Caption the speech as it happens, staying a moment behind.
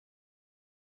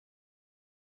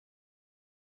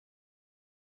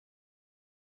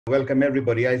welcome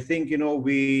everybody. I think,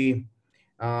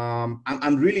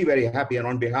 I'm really very happy, and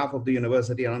on behalf of the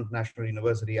university, Anant National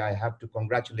University, I have to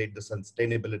congratulate the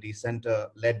Sustainability Center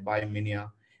led by Minia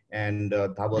and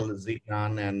Dhaval,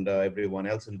 Zeeshan, and everyone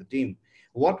else in the team.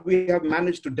 What we have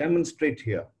managed to demonstrate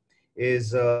here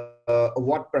is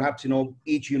what perhaps,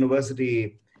 each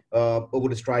university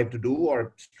would strive to do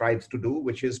or strives to do,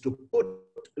 which is to put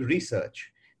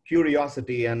research,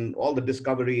 curiosity, and all the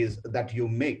discoveries that you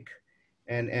make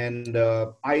and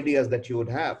ideas that you would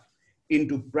have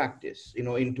into practice,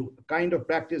 into a kind of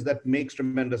practice that makes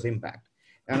tremendous impact.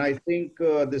 And I think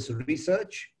this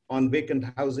research on vacant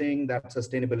housing that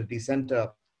Sustainability Center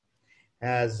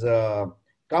has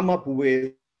come up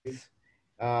with,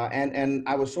 and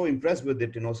I was so impressed with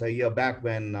it, say a year back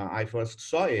when I first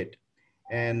saw it.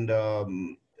 And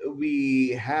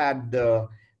we had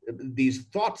these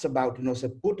thoughts about, say,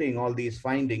 putting all these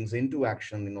findings into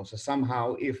action, so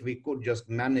somehow if we could just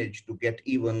manage to get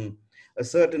even a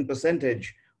certain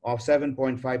percentage of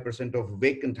 7.5% of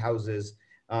vacant houses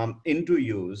into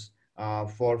use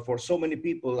for so many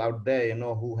people out there,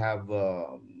 who have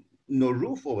no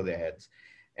roof over their heads.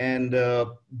 And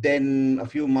then a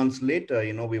few months later,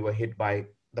 we were hit by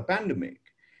the pandemic.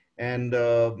 And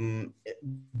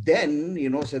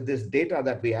then, so this data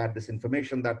that we had, this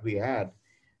information that we had,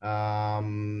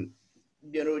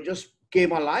 just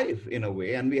came alive in a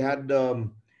way. And we had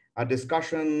a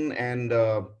discussion, and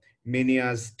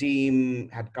Minia's team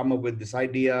had come up with this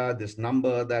idea, this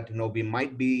number that, we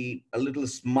might be a little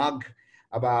smug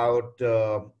about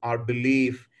our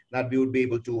belief that we would be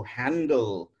able to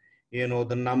handle,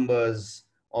 the numbers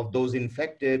of those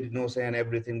infected, say, and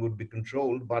everything would be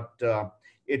controlled. But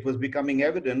it was becoming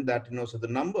evident that, so the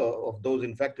number of those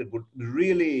infected would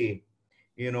really,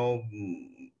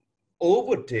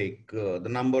 overtake the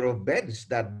number of beds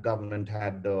that government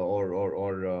had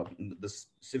or the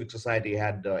civic society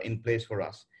had in place for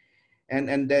us.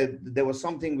 And there was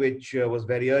something which was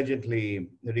very urgently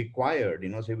required,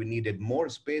 so we needed more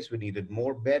space, we needed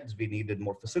more beds, we needed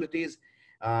more facilities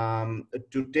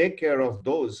to take care of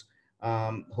those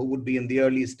who would be in the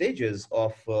early stages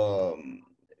of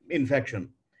infection.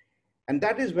 And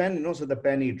that is when, so the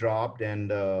penny dropped,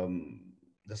 and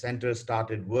the center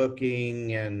started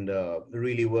working and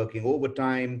really working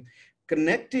overtime,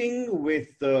 connecting with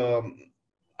a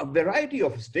variety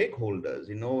of stakeholders,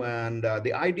 and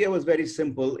the idea was very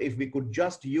simple. If we could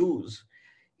just use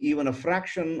even a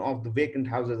fraction of the vacant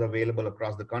houses available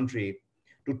across the country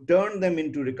to turn them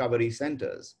into recovery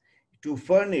centers, to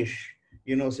furnish,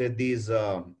 say these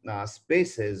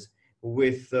spaces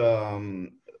with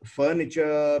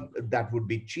furniture that would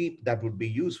be cheap, that would be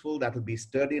useful, that would be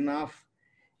sturdy enough,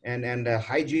 and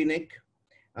hygienic.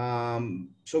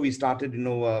 So we started,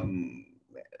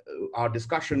 our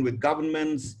discussion with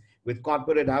governments, with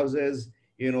corporate houses,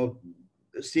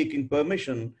 seeking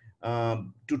permission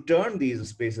to turn these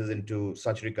spaces into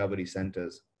such recovery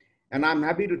centers. And I'm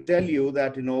happy to tell you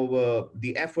that,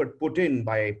 the effort put in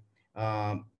by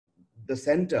the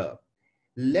center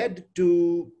led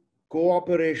to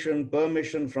cooperation,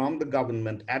 permission from the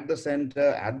government at the center,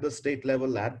 at the state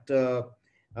level, at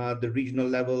the regional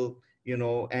level,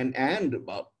 and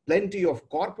plenty of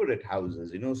corporate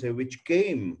houses, say, which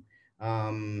came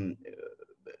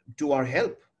to our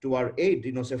help, to our aid,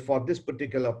 say, for this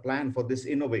particular plan, for this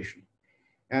innovation.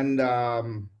 And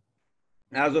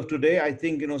as of today, I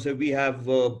think, say, we have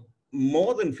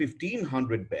more than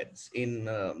 1,500 beds in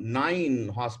 9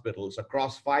 hospitals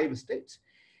across 5 states.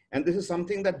 And this is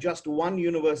something that just one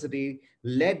university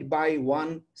led by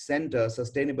one center,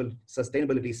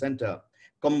 Sustainability Center,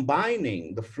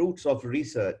 combining the fruits of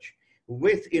research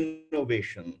with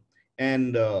innovation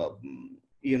and,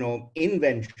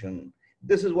 invention.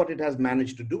 This is what it has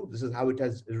managed to do. This is how it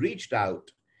has reached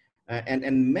out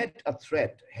and met a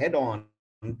threat head on.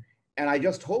 And I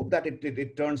just hope that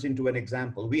it turns into an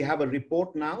example. We have a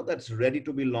report now that's ready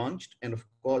to be launched. And of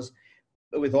course,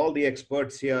 with all the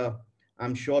experts here,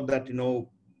 I'm sure that,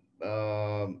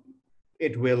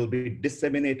 it will be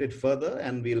disseminated further,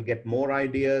 and we'll get more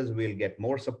ideas, we'll get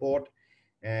more support.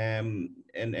 And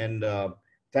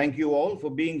thank you all for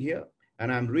being here.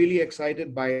 And I'm really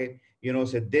excited by,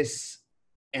 say, this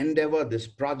endeavor, this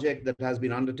project that has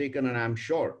been undertaken. And I'm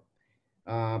sure,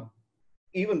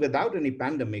 even without any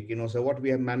pandemic, so what we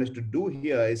have managed to do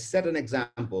here is set an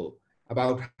example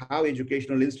about how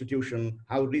educational institution,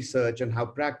 how research, and how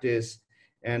practice,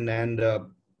 and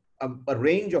a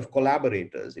range of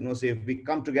collaborators, so if we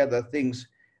come together, things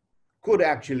could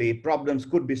actually, problems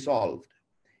could be solved.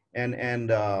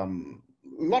 And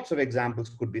lots of examples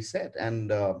could be set,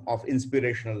 and of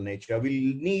inspirational nature.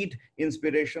 We need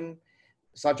inspiration.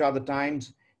 Such are the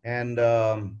times. And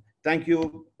thank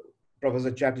you,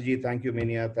 Professor Chatterjee. Thank you,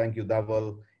 Minia. Thank you,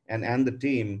 Dhaval, and the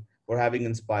team for having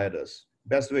inspired us.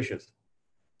 Best wishes.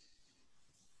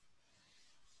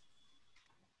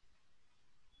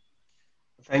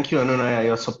 Thank you, Anunaya.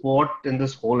 Your support in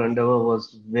this whole endeavor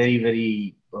was very,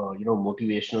 very,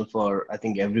 motivational for I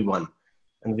think everyone,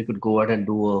 and we could go ahead and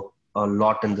do a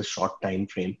lot in this short time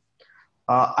frame.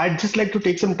 I'd just like to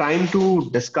take some time to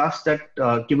discuss that,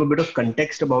 give a bit of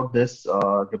context about this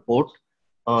report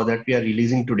that we are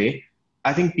releasing today.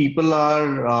 I think people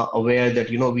are aware that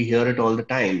we hear it all the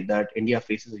time that India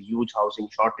faces a huge housing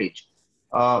shortage,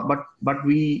 but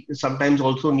we sometimes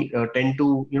also tend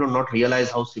to not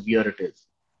realize how severe it is.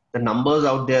 The numbers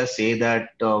out there say that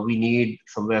we need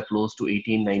somewhere close to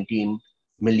 18, 19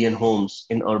 million homes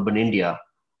in urban India,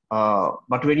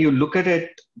 but when you look at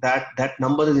it, that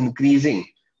number is increasing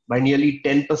by nearly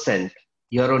 10%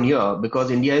 year on year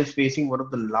because India is facing one of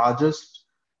the largest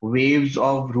waves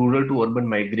of rural to urban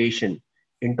migration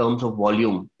in terms of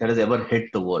volume that has ever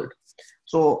hit the world.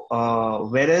 So,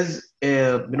 whereas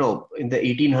in the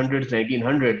 1800s,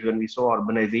 1900s, when we saw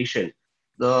urbanization,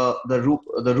 the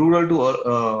rural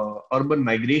to urban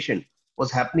migration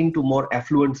was happening to more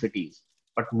affluent cities,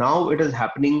 but now it is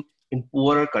happening in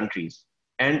poorer countries,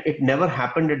 and it never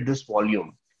happened at this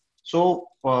volume. So,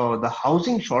 the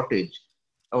housing shortage,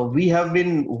 we have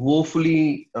been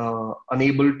woefully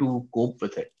unable to cope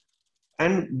with it.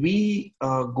 And we,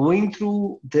 going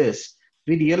through this,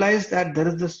 we realized that there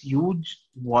is this huge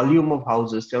volume of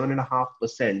houses,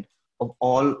 7.5% of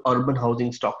all urban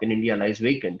housing stock in India lies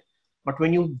vacant. But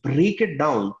when you break it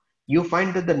down, you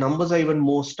find that the numbers are even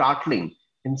more startling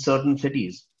in certain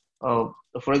cities. Uh,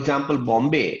 for example,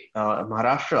 Bombay,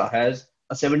 Maharashtra has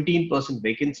a 17%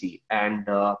 vacancy, and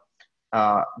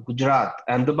Gujarat,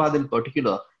 Ahmedabad in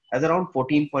particular, has around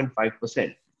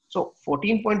 14.5%. So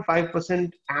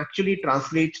 14.5% actually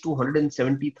translates to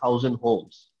 170,000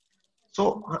 homes.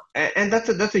 So, and that's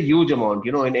a huge amount,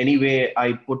 in any way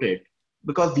I put it,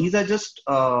 because these are just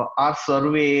our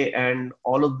survey, and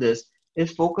all of this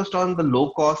is focused on the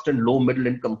low cost and low middle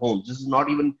income homes. This is not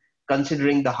even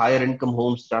considering the higher income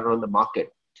homes that are on the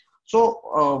market.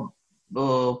 So,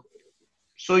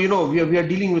 we are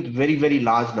dealing with very, very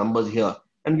large numbers here.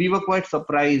 And we were quite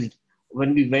surprised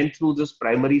when we went through this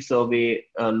primary survey,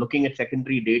 looking at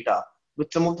secondary data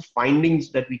with some of the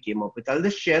findings that we came up with. I'll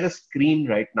just share a screen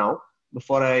right now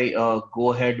before I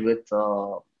go ahead with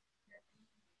the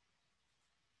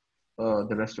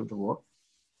rest of the work.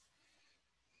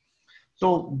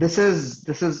 So this is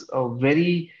a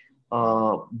very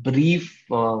brief,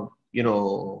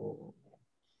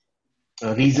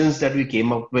 reasons that we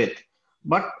came up with.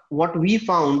 But what we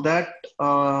found that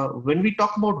when we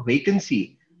talk about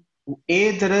vacancy,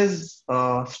 there is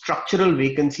structural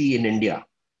vacancy in India,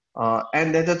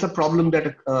 and that's a problem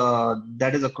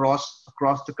that is across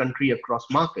the country, across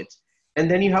markets. And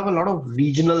then you have a lot of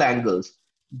regional angles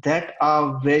that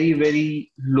are very,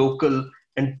 very local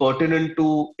and pertinent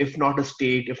to, if not a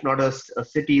state, if not a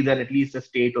city, then at least a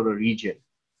state or a region.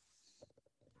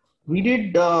 We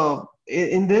did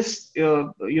in this,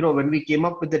 when we came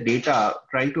up with the data,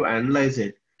 trying to analyze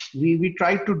it, we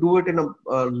tried to do it in a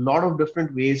lot of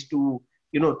different ways to,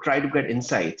 try to get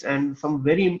insights, and some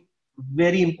very,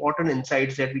 very important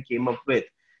insights that we came up with,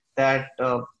 that,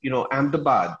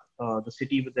 Ahmedabad, the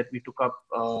city that we took up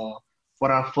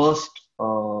for our first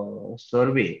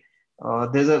survey,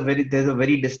 there's a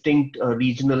very distinct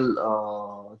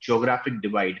regional geographic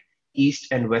divide,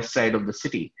 east and west side of the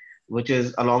city, which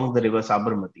is along the river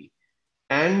Sabarmati.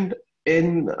 And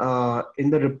in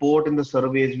the report, in the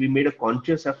surveys, we made a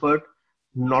conscious effort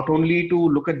not only to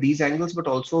look at these angles, but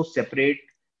also separate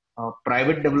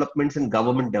private developments and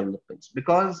government developments.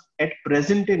 Because at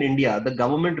present in India, the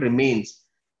government remains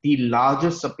the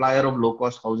largest supplier of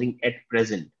low-cost housing at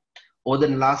present. Over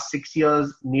the last 6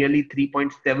 years, nearly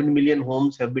 3.7 million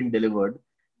homes have been delivered,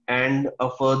 and a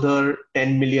further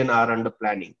 10 million are under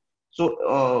planning. So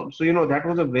that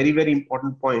was a very, very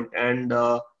important point, and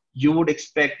you would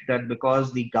expect that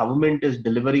because the government is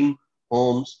delivering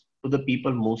homes to the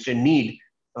people most in need,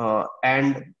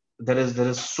 and there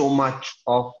is so much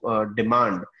of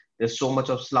demand. There's so much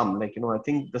of slum. Like, I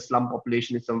think the slum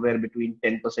population is somewhere between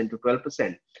 10% to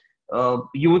 12%.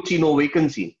 You would see no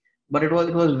vacancy, but it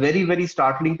was very, very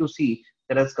startling to see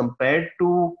that as compared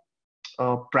to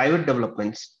private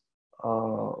developments,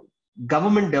 uh,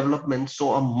 government development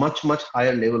saw a much, much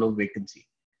higher level of vacancy.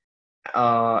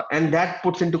 And that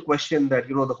puts into question that,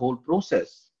 the whole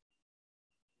process.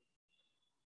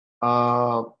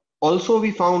 Uh, Also,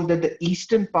 we found that the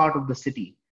eastern part of the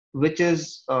city which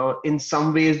is in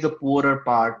some ways the poorer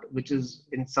part, which is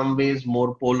in some ways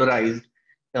more polarized,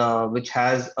 which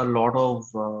has a lot of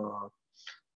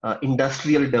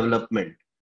industrial development,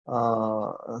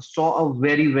 saw a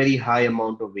very, very high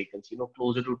amount of vacancy,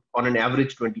 closer to on an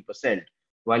average 20%.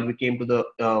 While we came to the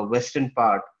western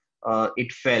part,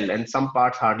 it fell, and some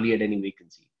parts hardly had any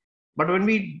vacancy. But when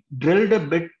we drilled a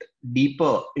bit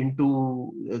deeper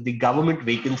into the government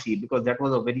vacancy, because that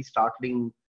was a very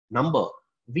startling number,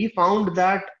 we found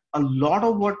that a lot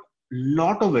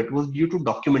of it was due to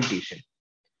documentation.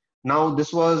 Now,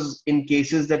 this was in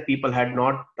cases that people had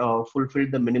not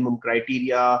fulfilled the minimum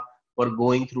criteria, were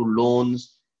going through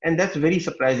loans. And that's very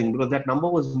surprising because that number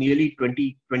was nearly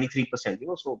 23%,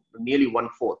 so nearly one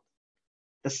fourth.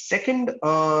 The second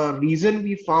reason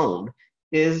we found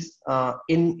is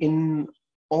in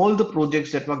all the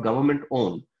projects that were government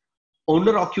owned,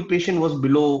 owner occupation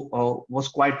was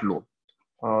quite low,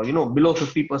 below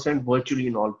 50% virtually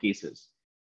in all cases.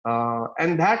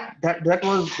 And that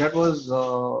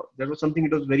was something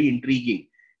that was very intriguing.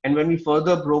 And when we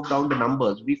further broke down the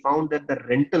numbers, we found that the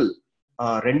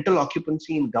rental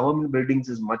occupancy in government buildings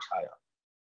is much higher.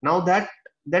 Now that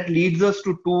leads us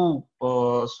to two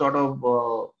sort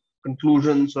of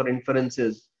conclusions or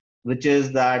inferences, which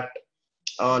is that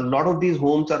a lot of these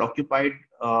homes are occupied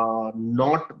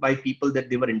not by people that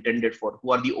they were intended for,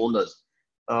 who are the owners.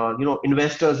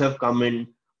 Investors have come in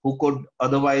who could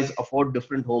otherwise afford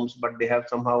different homes, but they have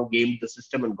somehow gamed the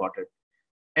system and got it.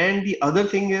 And the other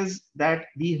thing is that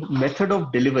the method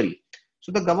of delivery.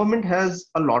 So the government has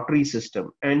a lottery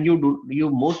system, and you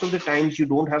most of the times you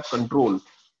don't have control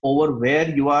over where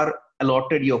you are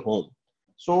allotted your home.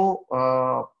 So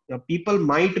people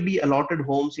might be allotted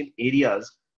homes in areas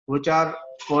which are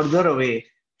further away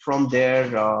from their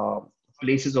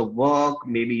places of work.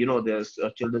 Maybe there's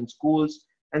children's schools,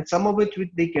 and some of which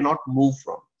they cannot move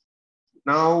from.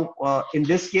 Now, in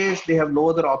this case, they have no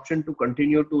other option to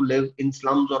continue to live in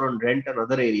slums or on rent in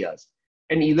other areas,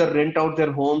 and either rent out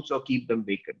their homes or keep them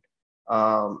vacant,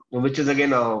 which is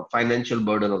again a financial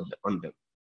burden on them.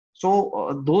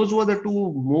 So those were the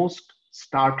two most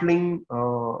startling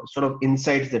sort of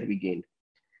insights that we gained.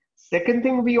 Second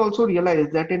thing, we also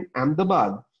realized that in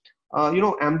Ahmedabad,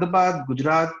 Ahmedabad,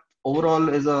 Gujarat overall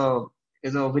is a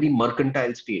very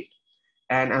mercantile state,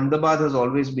 and Ahmedabad has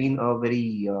always been a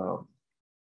very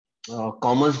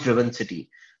commerce-driven city.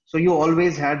 So you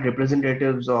always had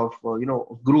representatives of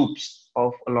groups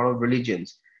of a lot of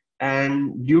religions,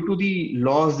 and due to the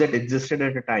laws that existed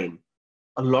at the time,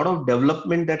 a lot of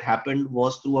development that happened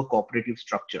was through a cooperative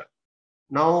structure.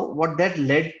 Now, what that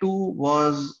led to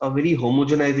was a very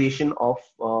homogenization of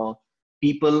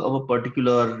people of a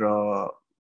particular,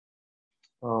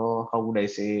 how would I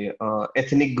say,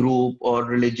 ethnic group or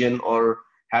religion or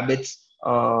habits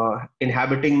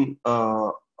inhabiting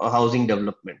a housing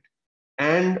development.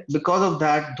 And because of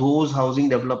that, those housing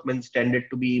developments tended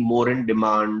to be more in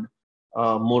demand,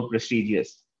 more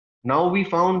prestigious. Now we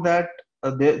found that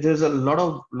there's a lot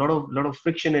of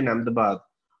friction in Ahmedabad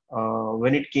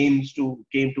when it came to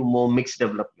more mixed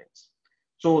developments.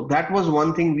 So that was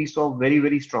one thing we saw very,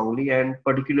 very strongly, and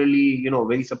particularly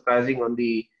very surprising on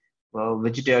the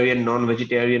vegetarian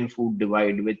non-vegetarian food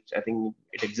divide, which I think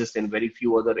it exists in very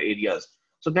few other areas.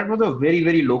 So that was a very,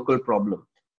 very local problem.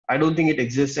 I don't think it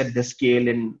exists at this scale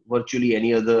in virtually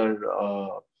any other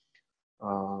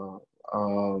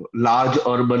large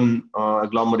urban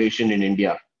agglomeration in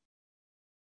India.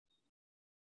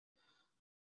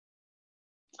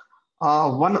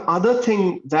 One other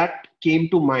thing that came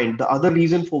to mind, the other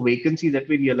reason for vacancy that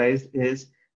we realized is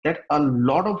that a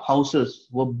lot of houses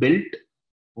were built,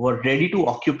 were ready to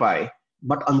occupy,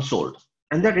 but unsold.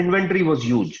 And that inventory was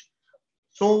huge.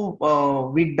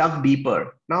 So we dug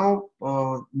deeper. Now,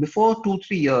 before 2-3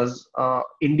 years,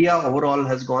 India overall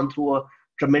has gone through a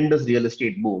tremendous real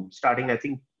estate boom, starting, I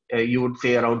think you would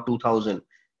say around 2000.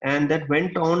 And that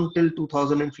went on till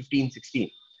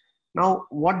 2015-16. Now,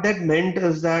 what that meant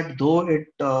is that though it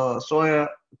saw a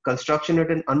construction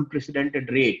at an unprecedented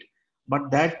rate, but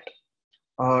that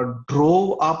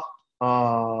drove up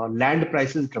land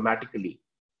prices dramatically.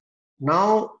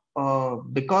 Now,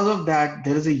 because of that,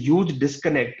 there is a huge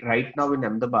disconnect right now in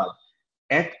Ahmedabad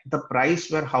at the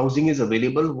price where housing is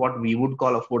available, what we would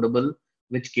call affordable,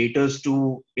 which caters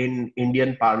to, in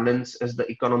Indian parlance, as the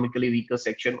economically weaker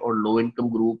section or low income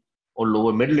group or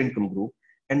lower middle income group,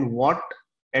 and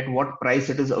at what price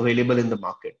it is available in the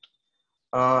market.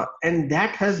 And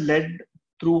that has led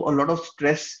through a lot of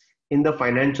stress in the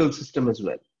financial system as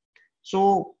well.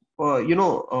 So,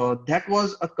 that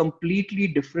was a completely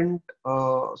different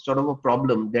sort of a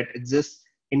problem that exists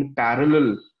in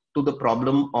parallel to the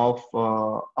problem of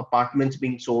apartments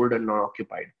being sold and not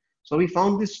occupied. So we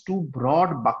found these two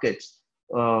broad buckets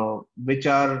which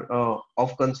are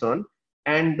of concern,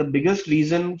 and the biggest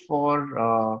reason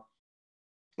for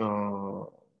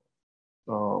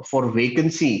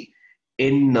vacancy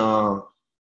in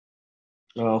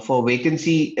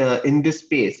in this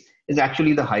space is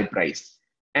actually the high price.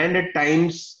 And at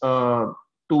times, to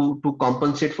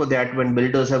compensate for that, when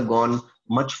builders have gone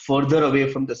much further away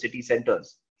from the city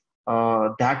centers,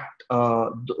 that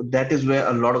is where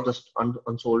a lot of the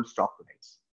unsold stock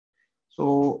lies.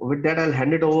 So with that, I'll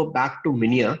hand it over back to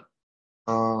Minia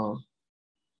to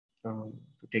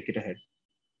take it ahead.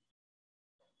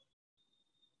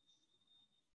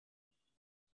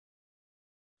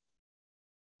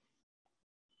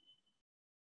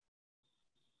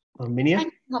 Minia?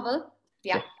 Thank you, Dhaval.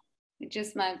 Yeah,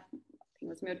 just my thing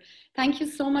was mute. Thank you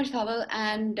so much, Dhaval,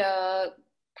 and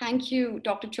thank you,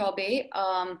 Dr. Choubey.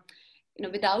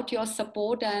 Without your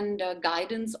support and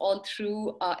guidance all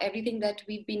through, everything that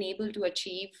we've been able to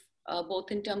achieve,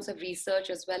 both in terms of research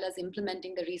as well as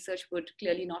implementing the research, would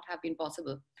clearly not have been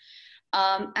possible.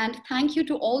 And thank you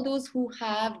to all those who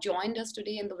have joined us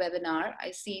today in the webinar.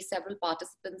 I see several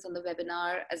participants on the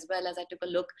webinar, as well as I took a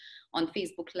look on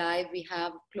Facebook Live. We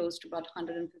have close to about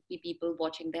 150 people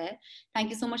watching there. Thank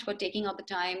you so much for taking out the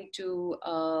time to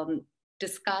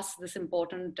discuss this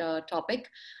important topic.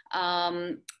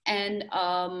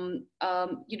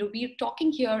 We're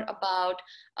talking here about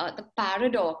the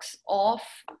paradox of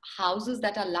houses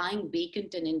that are lying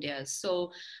vacant in India.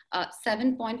 So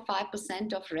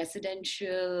 7.5% of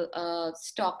residential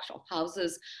stock of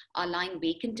houses are lying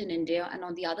vacant in India. And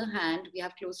on the other hand, we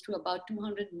have close to about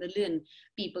 200 million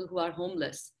people who are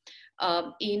homeless.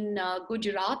 In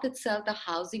Gujarat itself, the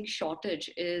housing shortage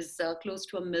is close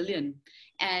to 1 million.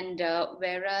 And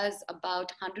whereas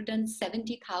about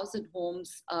 170,000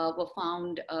 homes were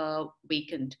found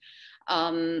vacant.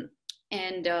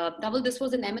 Dhaval, this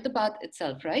was in Ahmedabad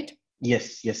itself, right?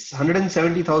 Yes,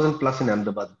 170,000 plus in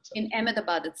Ahmedabad itself. In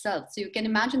Ahmedabad itself. So you can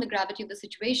imagine the gravity of the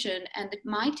situation. And with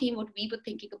my team, what we were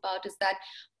thinking about is that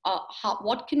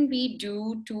what can we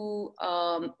do to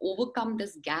overcome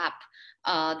this gap,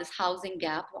 this housing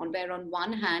gap, where on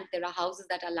one hand, there are houses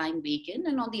that are lying vacant,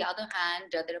 and on the other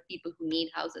hand, there are people who need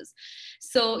houses.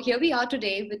 So here we are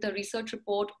today with a research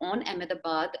report on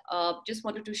Ahmedabad. Just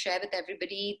wanted to share with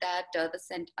everybody that the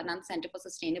Anant Center for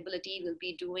Sustainability will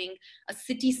be doing a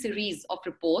city series of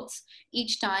reports.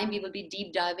 Each time we will be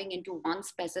deep diving into one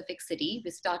specific city.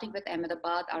 We're starting with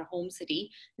Ahmedabad, our home city.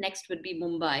 Next would be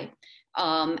Mumbai.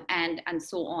 And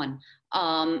so on.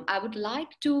 I would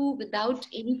like to, without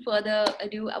any further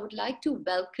ado, I would like to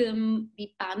welcome the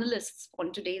panelists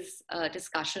on today's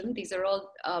discussion. These are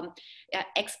all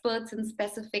experts in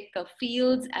specific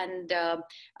fields, and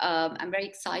I'm very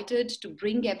excited to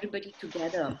bring everybody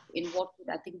together in what would,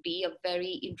 I think, be a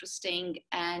very interesting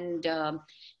and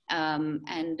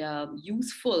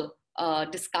useful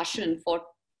discussion for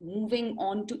moving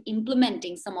on to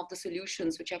implementing some of the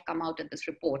solutions which have come out in this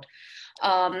report.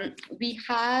 We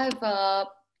have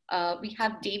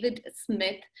David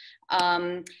Smith.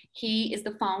 He is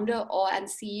the founder and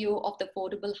CEO of the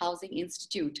Affordable Housing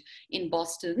Institute in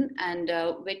Boston, and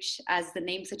which, as the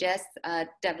name suggests,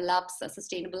 develops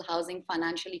sustainable housing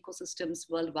financial ecosystems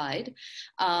worldwide.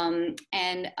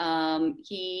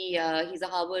 He's a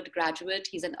Harvard graduate.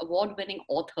 He's an award-winning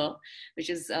author, which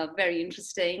is very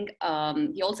interesting.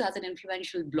 He also has an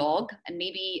influential blog, and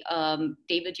maybe,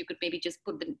 David, you could maybe just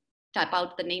type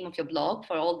out the name of your blog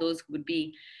for all those who would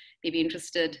be maybe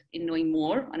interested in knowing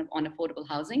more on affordable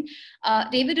housing.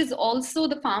 David is also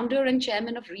the founder and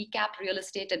chairman of Recap Real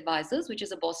Estate Advisors, which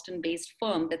is a Boston-based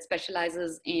firm that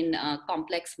specializes in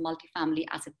complex multifamily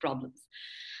asset problems.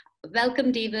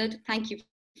 Welcome, David. Thank you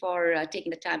for taking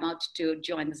the time out to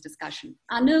join this discussion.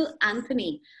 Anil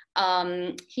Anthony,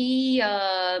 he's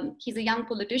a young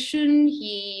politician.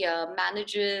 He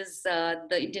manages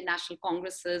the Indian National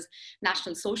Congress's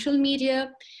national social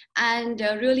media. And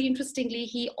really interestingly,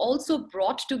 he also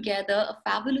brought together a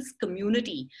fabulous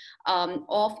community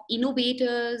of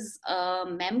innovators,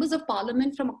 members of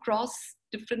parliament from across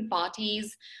different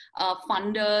parties,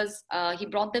 funders. He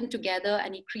brought them together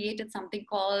and he created something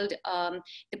called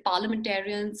the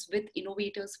Parliamentarians with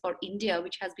Innovators for India,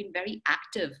 which has been very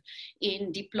active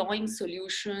in deploying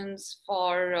solutions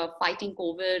for fighting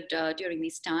COVID during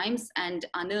these times. And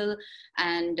Anil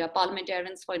and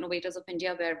Parliamentarians for Innovators of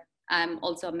India, where I'm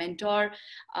also a mentor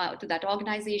to that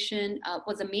organization,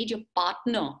 was a major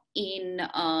partner in,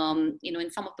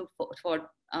 in some of the, for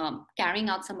carrying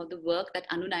out some of the work that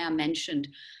Anunaya mentioned,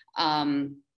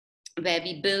 where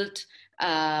we built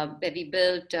where we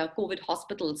built COVID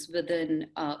hospitals within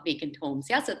vacant homes.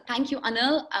 Yeah, so thank you,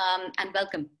 Anil, and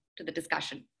welcome to the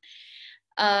discussion.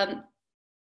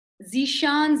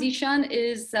 Zeeshan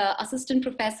is assistant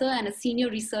professor and a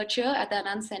senior researcher at the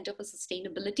Anant Center for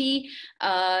Sustainability.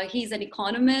 He's an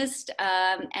economist,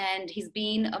 and he's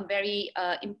been a very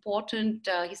important,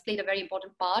 he's played a very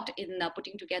important part in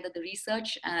putting together the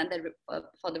research and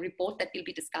for the report that we'll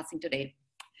be discussing today.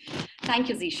 Thank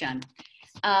you, Zeeshan.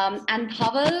 And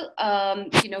Dhaval,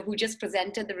 who just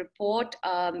presented the report,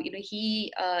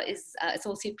 he is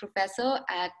associate professor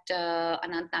at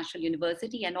Anant National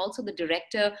University and also the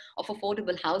director of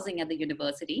affordable housing at the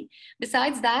university.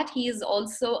 Besides that, he is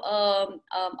also a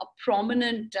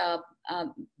prominent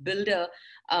builder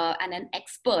and an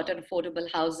expert on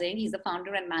affordable housing. He's the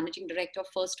founder and managing director of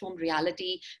First Home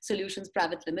Reality Solutions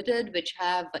Private Limited, which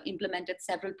have implemented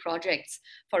several projects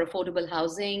for affordable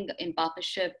housing in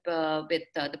partnership with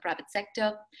the private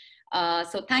sector.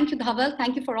 So thank you, Dhaval.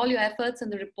 Thank you for all your efforts in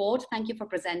the report. Thank you for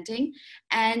presenting.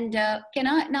 And can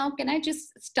I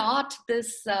just start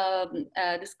this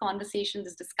this conversation,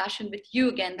 this discussion with you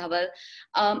again, Dhaval?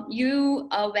 You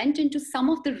went into some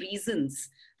of the reasons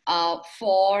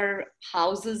for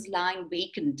houses lying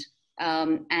vacant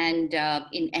and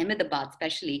in Ahmedabad,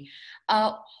 especially.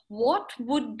 What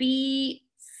would be,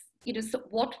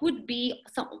 what would be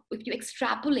some, if you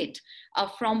extrapolate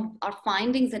from our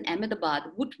findings in Ahmedabad,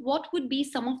 what would be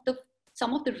some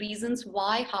of the reasons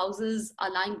why houses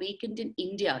are lying vacant in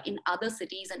India, in other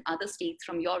cities and other states,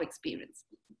 from your experience?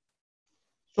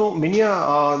 So,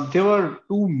 Minya, there were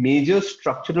two major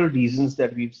structural reasons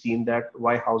that we've seen that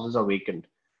why houses are vacant.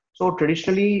 So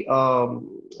traditionally,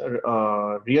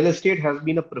 real estate has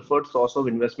been a preferred source of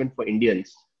investment for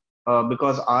Indians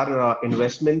because our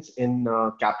investments in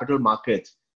capital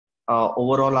markets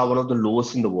overall are one of the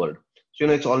lowest in the world. So,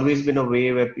 it's always been a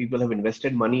way where people have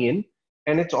invested money in,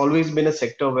 and it's always been a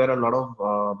sector where a lot of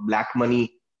black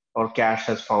money or cash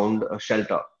has found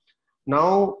shelter.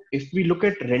 Now, if we look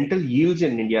at rental yields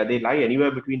in India, they lie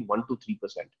anywhere between 1 to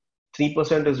 3%.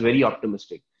 3% is very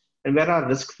optimistic. And where our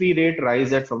risk-free rate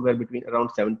rise at somewhere between around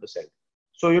 7%.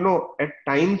 So, at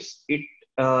times it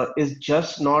is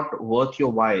just not worth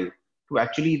your while to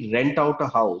actually rent out a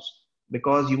house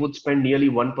because you would spend nearly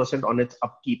 1% on its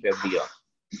upkeep every year.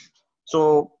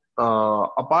 So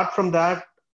apart from that,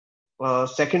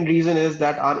 second reason is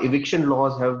that our eviction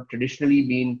laws have traditionally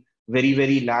been very,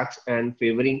 very lax and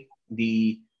favoring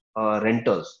the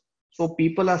renters. So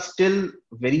people are still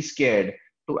very scared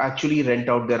to actually rent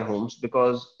out their homes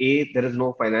because A, there is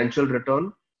no financial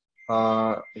return.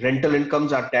 Rental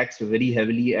incomes are taxed very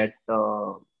heavily at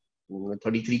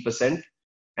 33%,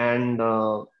 and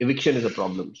eviction is a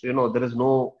problem. So, there is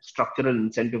no structural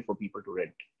incentive for people to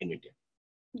rent in India.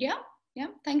 Yeah,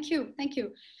 thank you,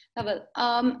 Dhaval.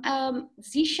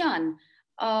 Zeeshan,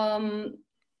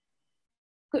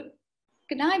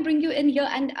 can I bring you in here?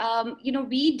 And,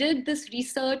 we did this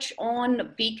research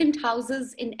on vacant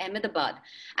houses in Ahmedabad.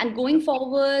 And going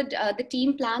forward, the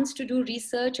team plans to do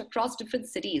research across different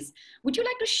cities. Would you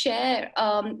like to share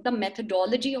the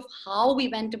methodology of how we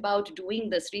went about doing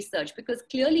this research? Because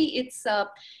clearly it's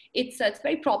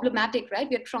very problematic, right?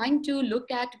 We're trying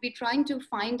to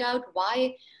find out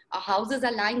why houses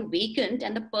are lying vacant,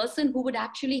 and the person who would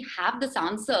actually have this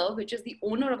answer, which is the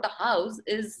owner of the house,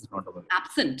 is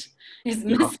absent, is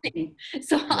missing.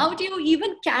 So how do you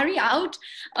even carry out,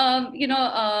 how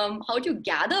do you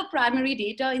gather primary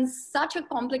data in such a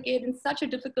complicated and such a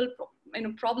difficult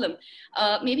problem?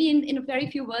 Maybe in a very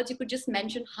few words, you could just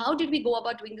mention, how did we go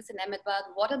about doing this in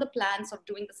Ahmedabad? What are the plans of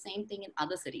doing the same thing in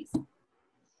other cities?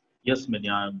 Yes,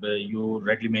 Minya, you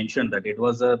rightly mentioned that it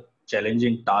was a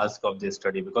challenging task of this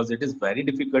study because it is very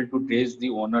difficult to trace the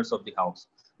owners of the house.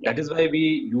 That is why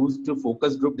we used a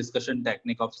focus group discussion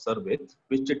technique of survey,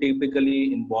 which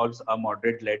typically involves a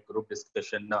moderate-led group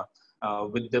discussion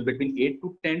with between 8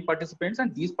 to 10 participants,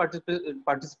 and these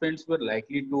participants were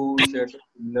likely to share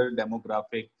similar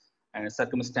demographic and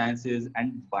circumstances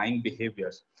and buying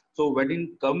behaviors. So when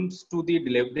it comes to the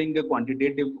delivering a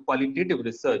qualitative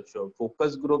research,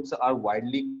 focus groups are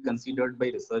widely considered by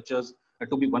researchers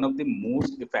to be one of the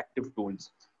most effective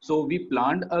tools. So we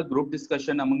planned a group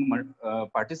discussion among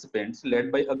participants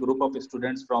led by a group of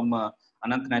students from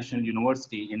Anant National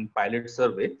University in pilot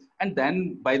survey, and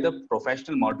then by the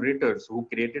professional moderators who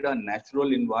created a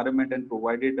natural environment and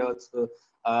provided us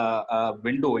a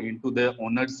window into the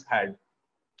owner's head.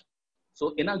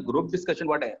 So in a group discussion,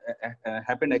 what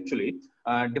happened actually,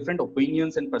 different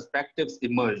opinions and perspectives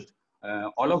emerged,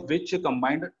 all of which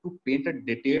combined to paint a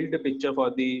detailed picture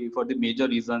for the major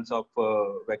reasons of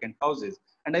vacant houses.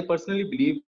 And I personally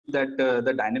believe that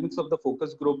the dynamics of the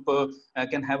focus group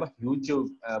can have a huge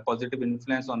positive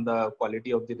influence on the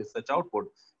quality of the research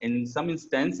output. In some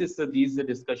instances, these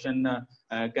discussion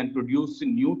can produce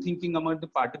new thinking among the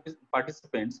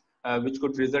participants, which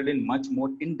could result in much more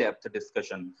in-depth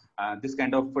discussion. This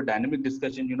kind of dynamic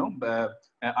discussion,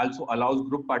 also allows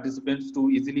group participants to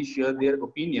easily share their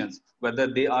opinions, whether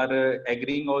they are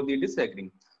agreeing or they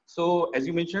disagreeing. So, as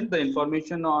you mentioned, the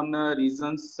information on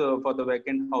reasons for the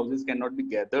vacant houses cannot be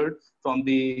gathered from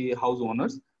the house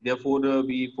owners. Therefore,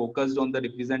 we focused on the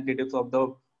representatives of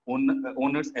the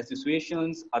owners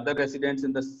associations, other residents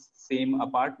in the same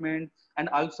apartment, and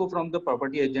also from the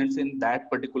property agents in that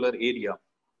particular area,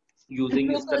 And using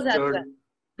brokers as well. structured.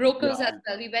 Brokers Yeah. as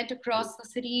well. We went across the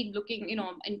city looking,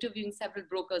 interviewing several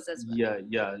brokers as well.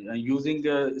 Yeah. Using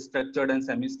structured and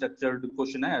semi-structured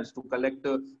questionnaires to collect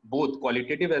both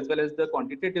qualitative as well as the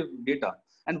quantitative data.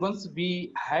 And once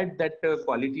we had that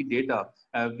quality data,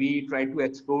 we tried to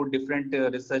explore different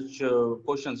research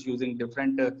questions using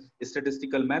different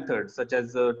statistical methods, such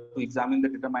as to examine the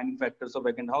determining factors of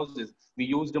vacant houses. We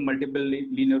used a multiple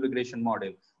linear regression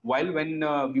model. While when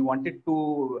we wanted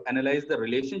to analyze the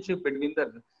relationship between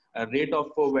the rate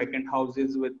of vacant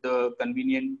houses with the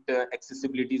convenient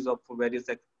accessibilities of various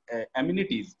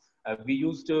amenities, we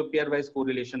used pairwise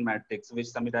correlation matrix, which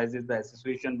summarizes the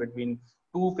association between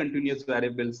two continuous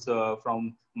variables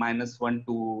from -1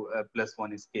 to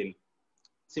 +1 scale.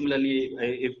 Similarly,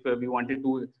 if we wanted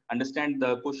to understand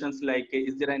the questions like,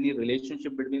 is there any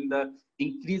relationship between the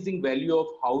increasing value of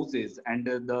houses and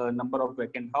the number of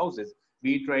vacant houses,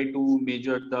 we try to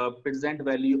measure the present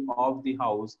value of the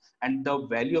house and the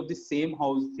value of the same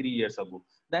house 3 years ago.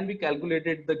 Then we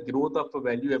calculated the growth of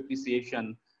value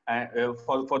appreciation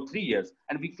for 3 years.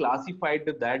 And we classified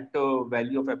that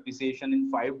value of appreciation in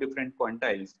 5 different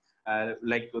quantiles.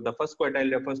 Like the first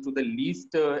quintile refers to the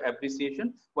least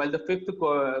appreciation, while the fifth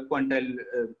quintile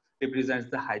represents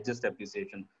the highest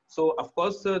appreciation. So of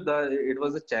course, it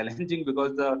was a challenging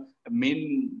because the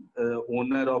main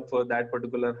owner of that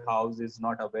particular house is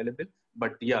not available.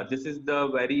 But yeah, this is the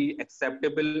very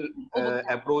acceptable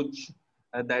approach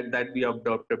that we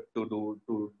adopted to do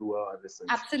our research.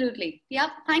 Absolutely. Yeah.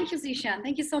 Thank you, Zeeshan.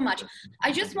 Thank you so much.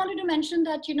 I just wanted to mention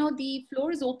that, the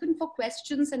floor is open for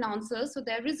questions and answers. So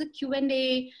there is a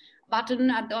Q&A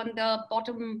button on the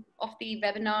bottom of the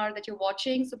webinar that you're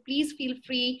watching. So please feel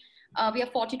free. We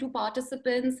have 42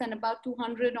 participants and about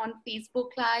 200 on Facebook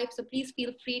Live. So please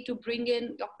feel free to bring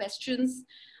in your questions.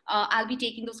 I'll be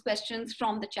taking those questions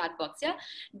from the chat box. Yeah,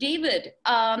 David.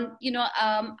 I've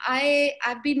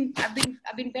been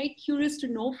very curious to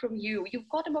know from you. You've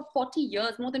got about 40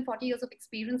 years, more than 40 years of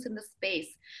experience in this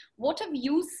space. What have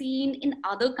you seen in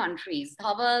other countries?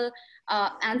 Dhaval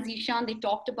and Zeeshan, they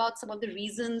talked about some of the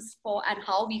reasons for and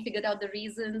how we figured out the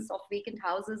reasons of vacant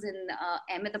houses in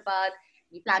Ahmedabad.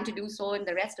 We plan to do so in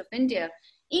the rest of India.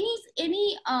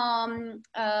 Any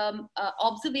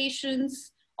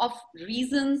observations of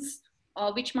reasons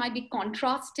which might be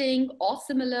contrasting or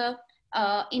similar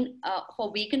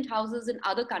for vacant houses in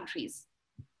other countries?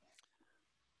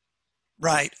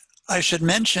 Right. I should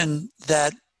mention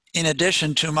that in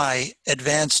addition to my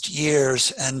advanced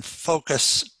years and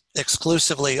focus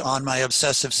exclusively on my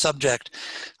obsessive subject,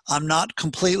 I'm not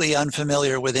completely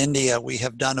unfamiliar with India. We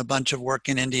have done a bunch of work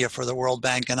in India for the World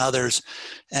Bank and others,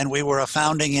 and we were a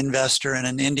founding investor in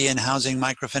an Indian housing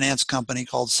microfinance company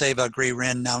called Seva Gri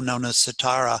Rin, now known as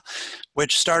Sitara,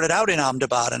 which started out in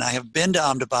Ahmedabad. And I have been to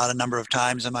Ahmedabad a number of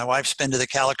times, and my wife's been to the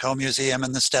Calico Museum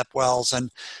and the Stepwells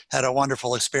and had a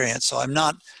wonderful experience. So I'm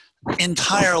not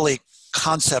entirely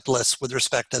conceptless with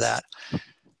respect to that.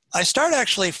 I start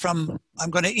actually from, I'm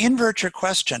going to invert your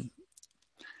question.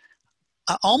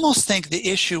 I almost think the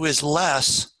issue is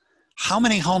less how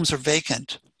many homes are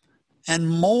vacant and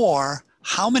more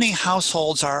how many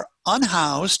households are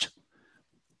unhoused,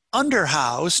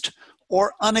 underhoused,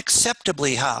 or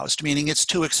unacceptably housed, meaning it's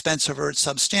too expensive or it's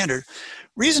substandard.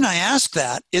 Reason I ask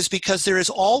that is because there is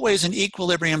always an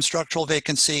equilibrium structural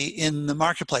vacancy in the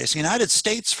marketplace. In the United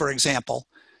States, for example,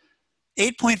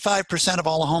 8.5% of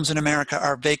all the homes in America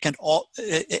are vacant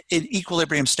in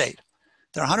equilibrium state.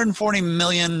 There are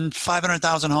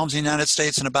 140,500,000 homes in the United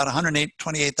States and about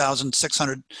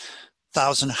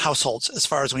 128,600,000 households, as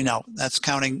far as we know. That's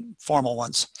counting formal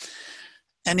ones.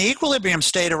 And the equilibrium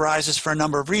state arises for a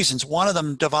number of reasons. One of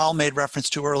them, Dhaval made reference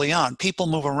to early on. People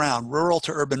move around, rural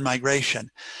to urban migration.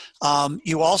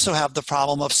 You also have the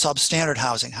problem of substandard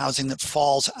housing, housing that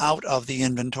falls out of the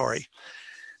inventory.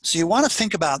 So you want to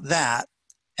think about that,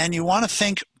 and you want to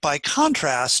think, by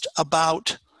contrast,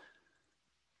 about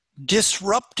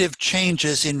disruptive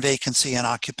changes in vacancy and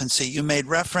occupancy. You made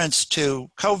reference to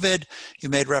COVID, you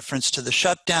made reference to the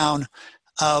shutdown.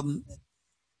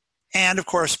 And of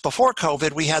course, before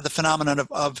COVID, we had the phenomenon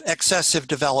of excessive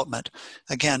development.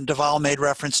 Again, Dhaval made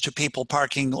reference to people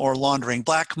parking or laundering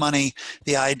black money,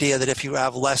 the idea that if you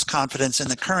have less confidence in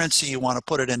the currency, you want to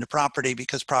put it into property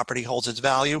because property holds its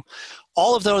value.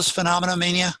 All of those phenomena,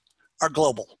 Mania, are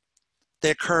global.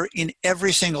 They occur in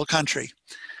every single country.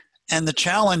 And the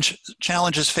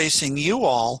challenges facing you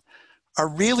all are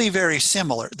really very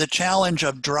similar. The challenge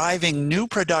of driving new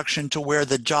production to where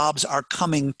the jobs are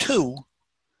coming to,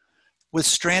 with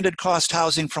stranded cost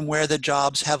housing from where the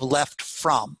jobs have left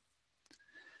from.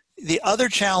 The other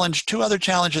challenge, two other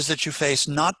challenges that you face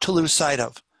not to lose sight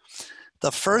of.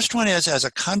 The first one is, as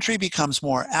a country becomes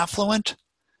more affluent,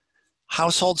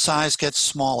 household size gets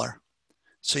smaller.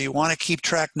 So you want to keep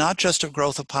track not just of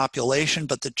growth of population,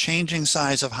 but the changing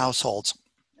size of households.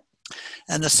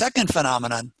 And the second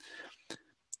phenomenon,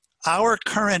 our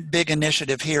current big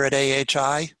initiative here at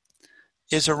AHI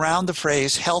is around the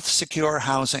phrase health secure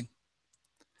housing.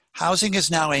 Housing is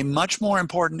now a much more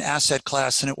important asset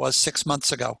class than it was 6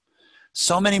 months ago.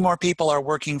 So many more people are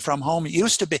working from home. It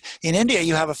used to be, in India,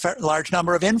 you have a large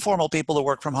number of informal people who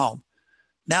work from home.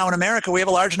 Now in America, we have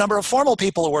a large number of formal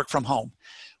people who work from home.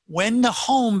 When the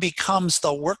home becomes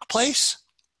the workplace,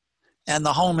 and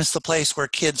the home is the place where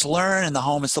kids learn, and the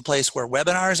home is the place where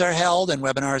webinars are held and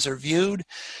webinars are viewed,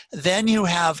 then you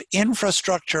have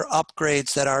infrastructure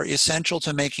upgrades that are essential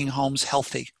to making homes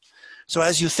healthy. So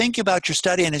as you think about your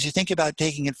study and as you think about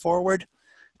taking it forward,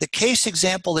 the case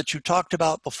example that you talked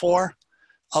about before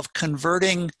of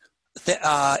converting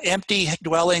the, empty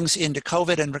dwellings into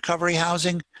COVID and recovery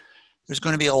housing, there's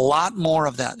going to be a lot more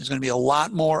of that. There's going to be a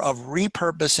lot more of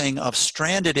repurposing of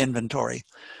stranded inventory.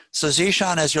 So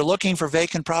Zeeshan, as you're looking for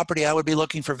vacant property, I would be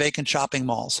looking for vacant shopping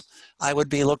malls. I would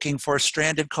be looking for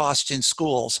stranded costs in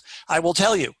schools. I will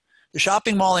tell you, the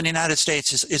shopping mall in the United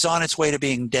States is on its way to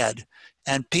being dead.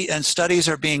 And studies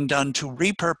are being done to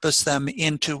repurpose them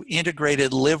into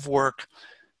integrated live-work,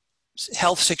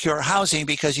 health-secure housing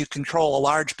because you control a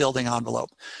large building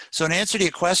envelope. So in answer to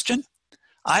your question,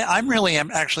 I'm really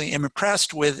actually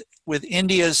impressed with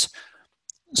India's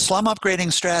slum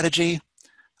upgrading strategy,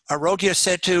 Arogya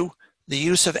Setu, the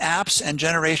use of apps and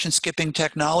generation skipping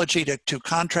technology to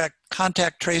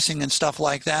contact tracing and stuff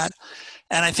like that.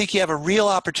 And I think you have a real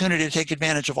opportunity to take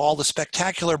advantage of all the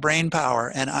spectacular brain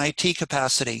power and IT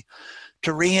capacity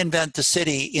to reinvent the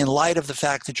city in light of the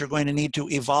fact that you're going to need to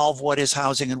evolve what is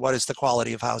housing and what is the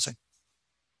quality of housing.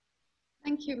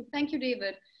 Thank you,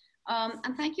 David.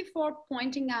 And thank you for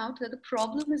pointing out that the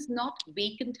problem is not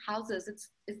vacant houses.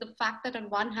 It's the fact that on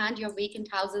one hand you have vacant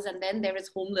houses and then there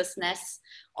is homelessness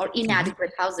or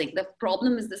inadequate housing. The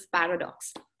problem is this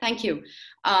paradox. Thank you.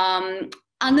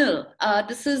 Anil,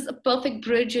 this is a perfect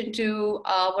bridge into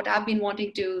what I've been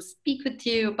wanting to speak with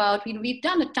you about. We've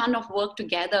done a ton of work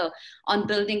together on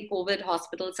building COVID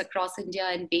hospitals across India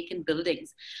and vacant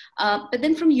buildings. But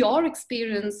then from your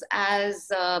experience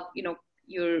as,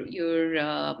 you're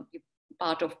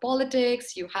part of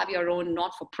politics, you have your own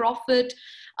not-for-profit,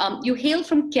 you hail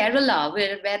from Kerala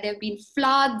where there have been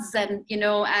floods and,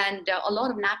 and a lot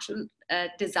of natural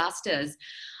disasters.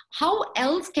 How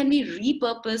else can we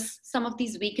repurpose some of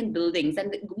these vacant buildings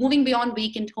and moving beyond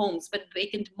vacant homes, but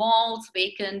vacant malls,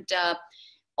 vacant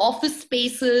office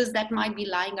spaces that might be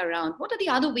lying around? What are the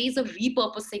other ways of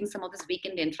repurposing some of this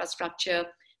vacant infrastructure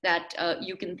that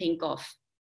you can think of?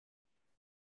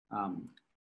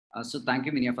 So thank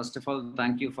you, Minia. First of all,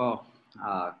 thank you for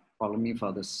calling me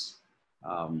for this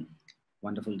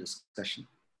wonderful discussion.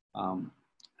 So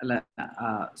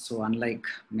unlike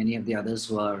many of the others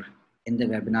who are in the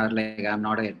webinar, like I'm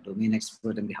not a domain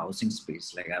expert in the housing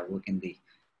space. Like I work in the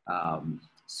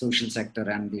social sector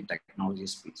and the technology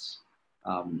space.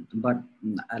 But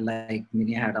like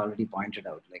Minia had already pointed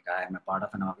out, like I am a part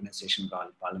of an organization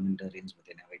called Parliamentarians with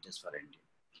Innovators for India.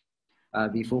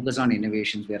 We focus on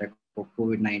innovations. We are a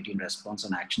COVID-19 response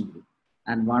and action group.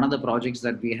 And one of the projects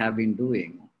that we have been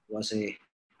doing was a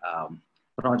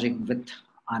project with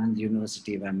Anand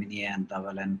University where Minia and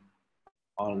Dhaval and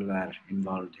all were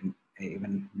involved in,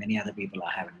 even many other people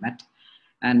I haven't met.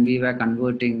 And we were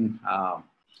converting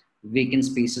vacant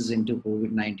spaces into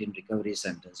COVID-19 recovery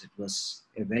centers. It was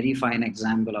a very fine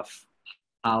example of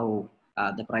how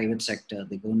the private sector,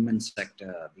 the government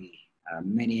sector, the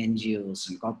many NGOs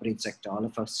and corporate sector, all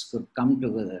of us could come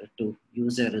together to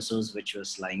use a resource which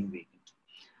was lying vacant.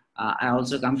 I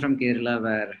also come from Kerala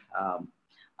where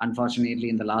unfortunately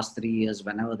in the last 3 years,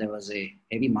 whenever there was a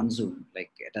heavy monsoon,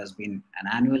 like it has been an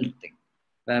annual thing,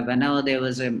 where whenever there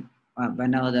was a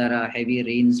whenever there are heavy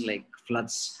rains, like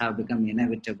floods have become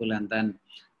inevitable. And then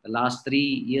the last 3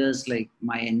 years, like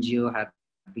my NGO had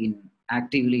been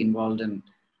actively involved in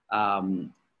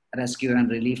rescue and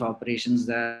relief operations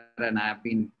there. And I've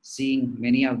been seeing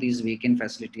many of these vacant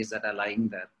facilities that are lying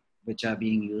there, which are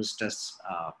being used as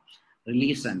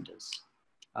relief centers.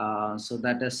 So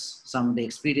that is some of the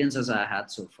experiences I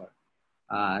had so far.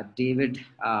 David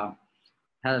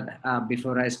had,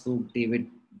 before I spoke, David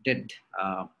did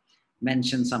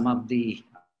mention some of the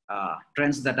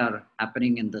trends that are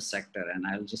happening in this sector, and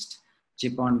I'll just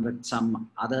chip on with some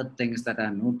other things that I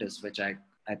noticed, which I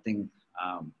think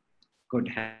could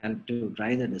help to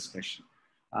drive the discussion.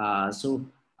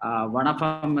 One of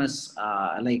them is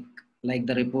like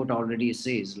the report already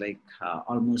says, like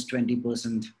almost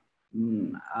 20%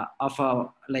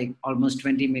 of like almost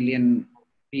 20 million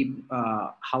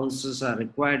houses are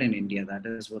required in India. That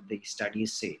is what the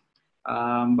studies say.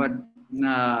 But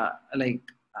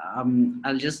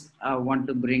I'll just want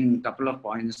to bring a couple of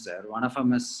points there. One of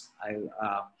them is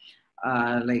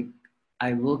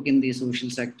I work in the social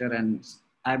sector, and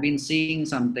I've been seeing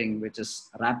something which is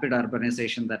rapid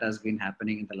urbanization that has been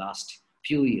happening in the last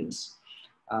few years.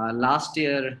 Last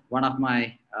year, one of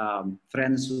my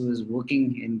friends who is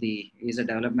working he's a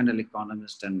developmental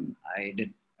economist, and I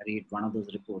did read one of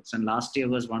those reports. And last year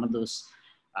was one of those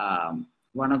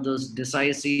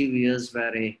decisive years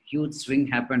where a huge swing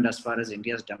happened as far as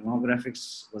India's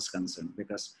demographics was concerned,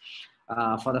 because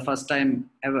for the first time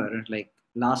ever, like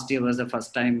last year was the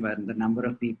first time when the number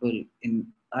of people in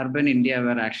urban India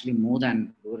were actually more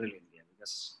than rural India,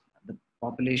 because the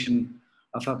population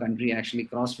of our country actually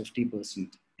crossed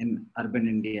 50% in urban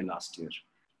India last year.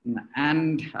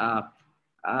 And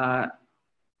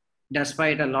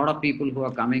despite a lot of people who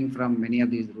are coming from many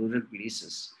of these rural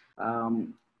places,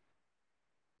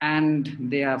 and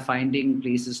they are finding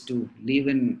places to live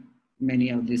in many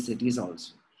of these cities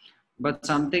also. But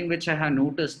something which I have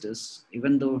noticed is,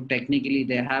 even though technically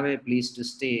they have a place to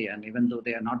stay, and even though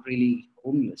they are not really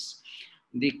homeless,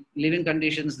 the living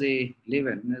conditions they live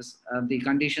in is the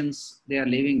conditions they are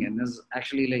living in is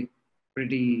actually like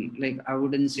pretty, like I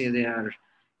wouldn't say they are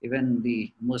even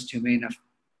the most humane of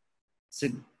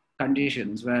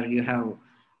conditions, where you have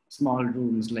small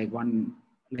rooms, like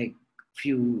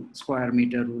few square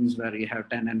meter rooms where you have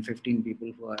 10 and 15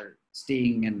 people who are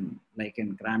staying in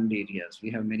crammed areas. We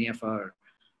have many of our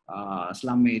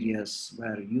slum areas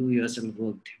where you yourself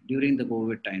worked during the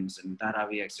COVID times in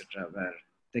Dharavi, etc., where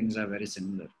things are very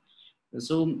similar.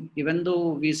 So even though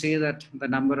we say that the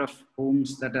number of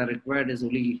homes that are required is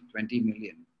only 20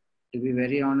 million, to be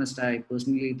very honest, I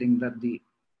personally think that the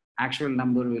actual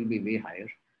number will be way higher.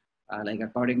 Like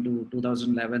according to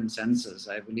 2011 census,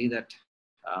 I believe that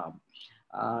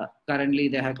currently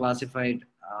they have classified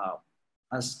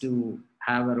us to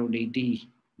have around 80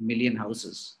 million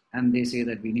houses, and they say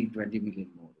that we need 20 million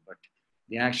more, but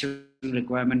the actual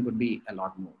requirement could be a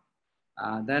lot more.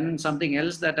 Then something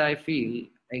else that I feel,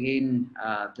 again,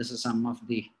 this is some of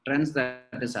the trends that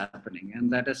is happening,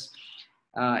 and that is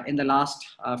in the last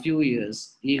few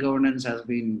years, e-governance has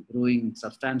been growing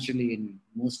substantially in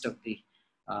most of the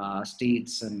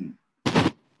states, and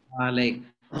like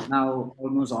now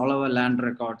almost all our land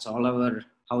records, all our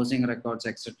housing records,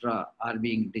 etc., are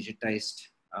being digitized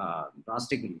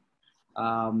drastically.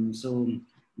 So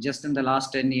just in the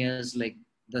last 10 years, like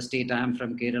the state I am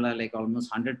from, Kerala, like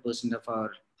almost 100% of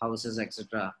our houses,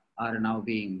 etc., are now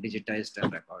being digitized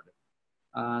and recorded.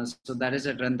 So that is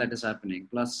a trend that is happening.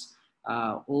 Plus,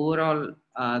 overall,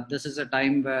 this is a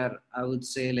time where I would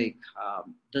say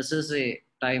this is a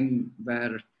time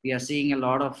where we are seeing a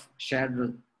lot of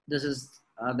shared. This is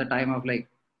the time of like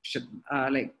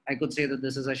I could say that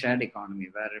this is a shared economy,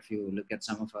 where if you look at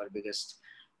some of our biggest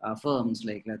firms,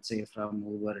 like let's say from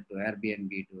Uber to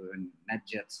Airbnb to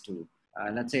NetJets to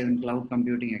let's say in cloud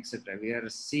computing, etc., we are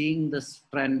seeing this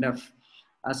trend of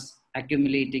us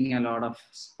accumulating a lot of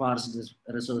sparse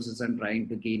resources and trying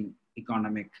to gain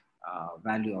economic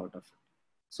value out of it.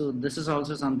 So this is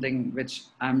also something which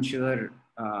I'm sure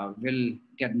will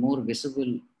get more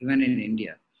visible even in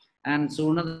India. And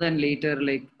sooner than later,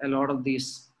 like a lot of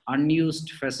these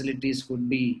unused facilities could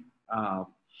be, I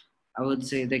would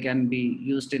say they can be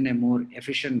used in a more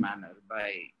efficient manner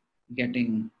by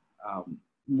getting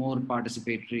more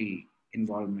participatory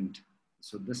involvement.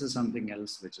 So this is something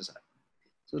else which is happening.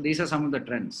 So these are some of the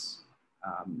trends.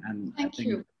 And Thank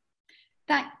you.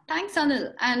 Thanks,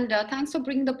 Anil. And thanks for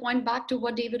bringing the point back to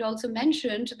what David also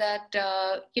mentioned, that,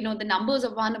 the numbers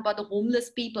are one about the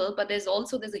homeless people, but there's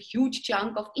a huge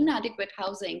chunk of inadequate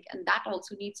housing, and that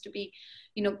also needs to be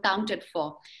counted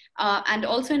for. And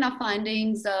also in our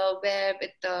findings, where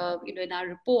with in our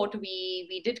report,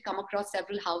 we did come across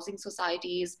several housing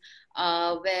societies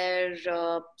where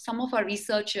some of our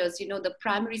researchers, the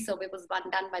primary survey was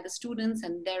done by the students,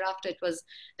 and thereafter it was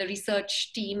the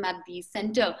research team at the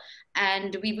center.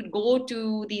 And we would go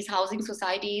to these housing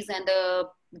societies, and the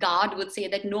guard would say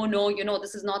that no,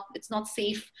 it's not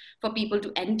safe for people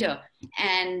to enter.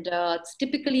 And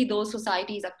typically those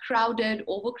societies are crowded,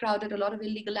 overcrowded, a lot of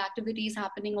illegal activities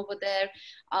happening over there,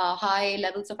 high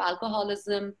levels of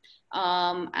alcoholism,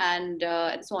 and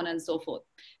so on and so forth.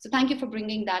 So thank you for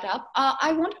bringing that up.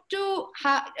 I wanted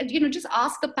to just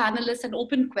ask the panelists an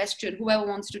open question, whoever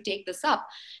wants to take this up,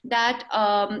 that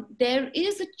there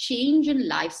is a change in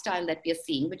lifestyle that we are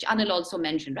seeing, which Anil also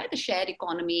mentioned, right? The shared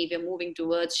economy, we're moving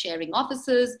towards sharing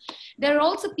offices. There are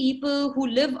also people who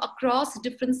live across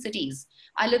different cities.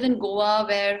 I live in Goa,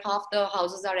 where half the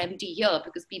houses are empty here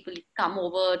because people come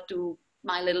over to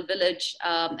my little village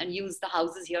and use the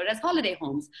houses here as holiday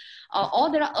homes.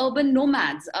 Or there are urban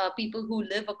nomads, people who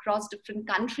live across different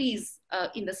countries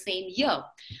in the same year.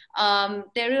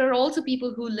 There are also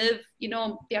people who live,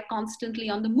 they're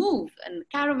constantly on the move, and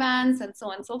caravans and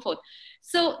so on and so forth.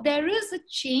 So there is a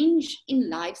change in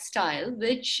lifestyle,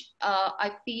 which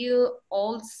I feel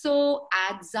also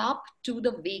adds up to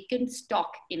the vacant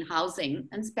stock in housing,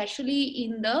 and especially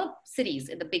in the cities,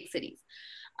 in the big cities.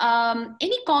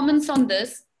 Any comments on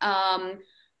this? And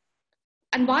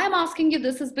why I'm asking you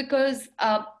this is because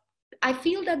I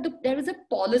feel that there is a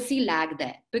policy lag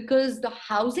there, because the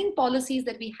housing policies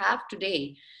that we have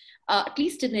today, at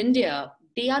least in India,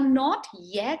 they are not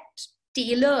yet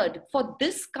tailored for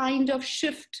this kind of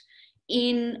shift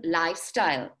in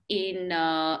lifestyle in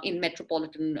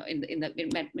metropolitans.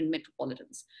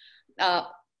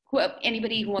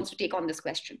 Anybody who wants to take on this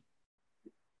question?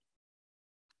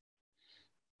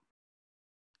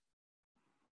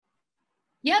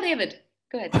 Yeah, David,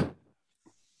 go ahead.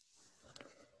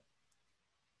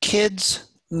 Kids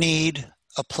need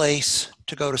a place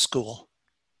to go to school,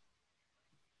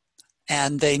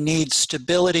 and they need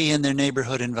stability in their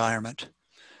neighborhood environment.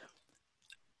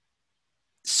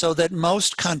 So that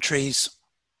most countries,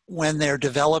 when they're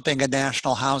developing a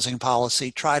national housing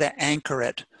policy, try to anchor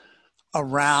it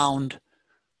around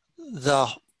the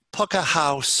pucka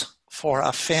house for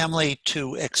a family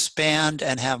to expand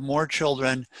and have more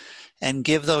children and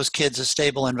give those kids a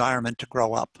stable environment to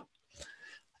grow up.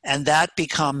 And that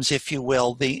becomes, if you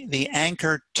will, the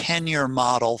anchor tenure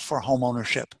model for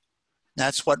homeownership.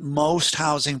 That's what most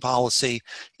housing policy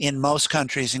in most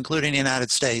countries, including the United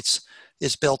States,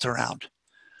 is built around.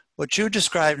 What you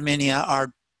described, Minya,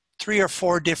 are 3 or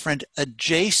 4 different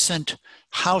adjacent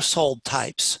household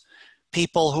types.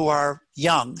 People who are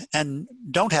young and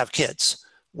don't have kids,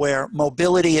 where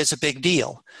mobility is a big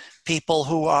deal. People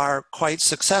who are quite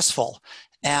successful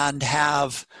and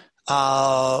have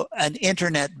an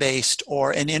internet-based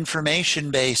or an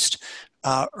information-based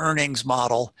earnings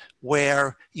model,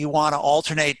 where you want to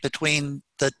alternate between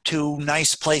the 2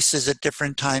 nice places at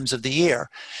different times of the year.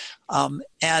 And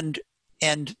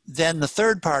then the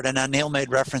third part, and Anil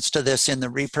made reference to this in the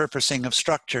repurposing of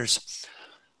structures,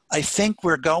 I think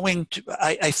we're going to,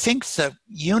 I think the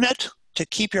unit to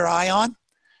keep your eye on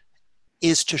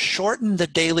is to shorten the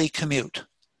daily commute,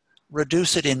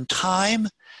 reduce it in time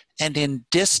and in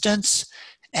distance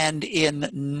and in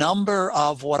number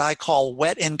of what I call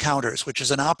wet encounters, which is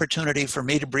an opportunity for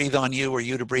me to breathe on you or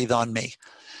you to breathe on me.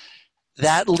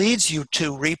 That leads you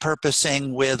to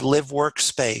repurposing with live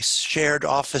workspace, shared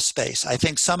office space. I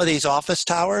think some of these office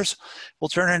towers will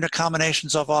turn into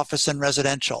combinations of office and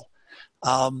residential.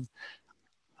 And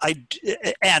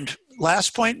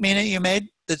last point, Mina, you made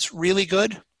that's really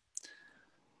good.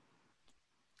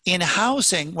 In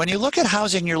housing, when you look at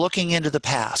housing, you're looking into the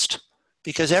past,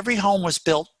 because every home was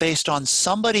built based on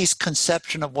somebody's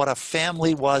conception of what a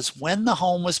family was when the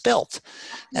home was built.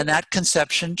 And that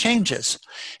conception changes.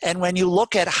 And when you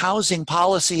look at housing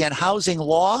policy and housing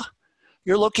law,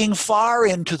 you're looking far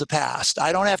into the past.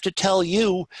 I don't have to tell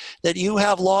you that you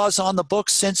have laws on the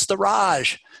books since the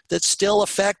Raj that still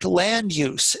affect land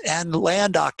use and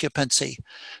land occupancy.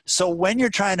 So when you're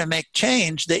trying to make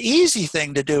change, the easy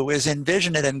thing to do is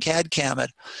envision it and CAD-CAM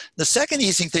it. The second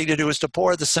easy thing to do is to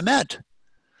pour the cement.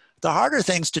 The harder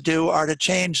things to do are to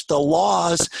change the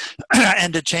laws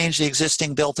and to change the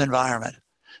existing built environment.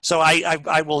 So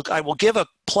I will give a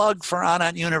plug for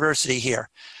Anant University here.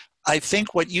 I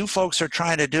think what you folks are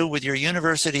trying to do with your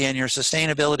university and your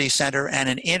sustainability center and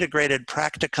an integrated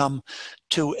practicum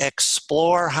to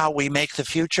explore how we make the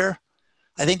future,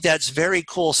 I think that's very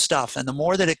cool stuff. And the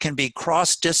more that it can be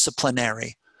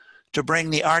cross-disciplinary to bring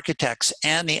the architects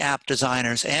and the app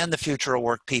designers and the future of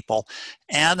work people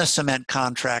and the cement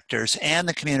contractors and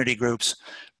the community groups,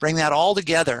 bring that all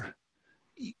together,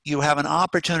 you have an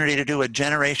opportunity to do a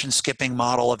generation skipping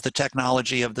model of the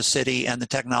technology of the city and the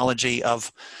technology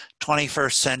of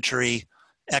 21st century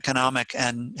economic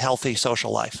and healthy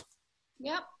social life.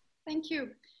 Yeah, thank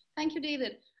you. Thank you,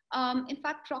 David. In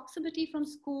fact, proximity from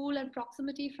school and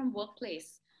proximity from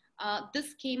workplace.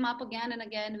 This came up again and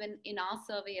again in our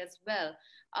survey as well.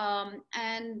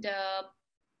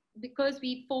 Because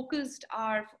we focused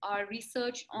our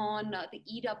research on the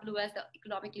EWS, the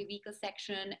economically weaker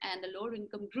section, and the lower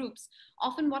income groups,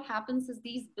 often what happens is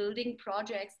these building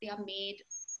projects, they are made,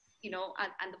 you know,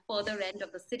 at the further end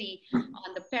of the city,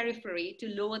 on the periphery, to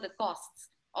lower the costs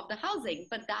of the housing.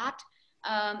 But that's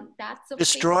a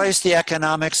destroys the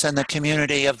economics and the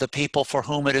community of the people for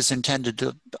whom it is intended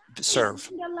to serve.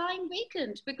 They're lying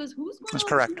vacant because who's going to? That's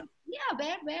correct.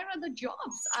 Yeah, where are the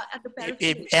jobs at the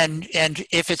periphery? And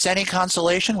if it's any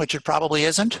consolation, which it probably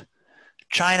isn't,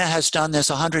 China has done this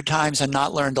 100 times and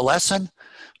not learned a lesson.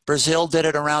 Brazil did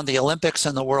it around the Olympics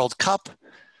and the World Cup.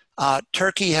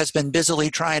 Turkey has been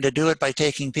busily trying to do it by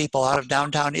taking people out of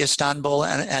downtown Istanbul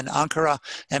and Ankara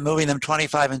and moving them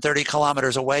 25 and 30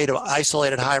 kilometers away to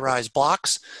isolated high-rise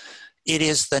blocks. It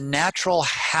is the natural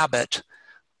habit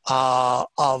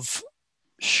of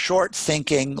short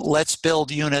thinking, let's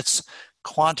build units,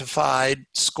 quantified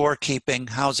scorekeeping,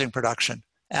 housing production.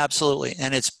 Absolutely.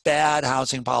 And it's bad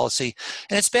housing policy,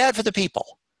 and it's bad for the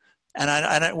people.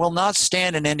 And it will not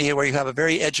stand in India where you have a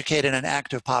very educated and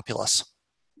active populace.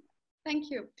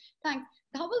 Thank you. Thanks.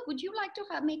 Dhaval, would you like to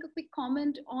make a quick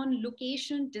comment on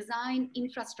location, design,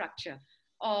 infrastructure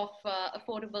of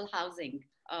affordable housing?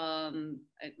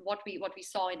 What we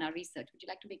saw in our research. Would you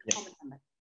like to make a comment on that?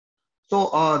 So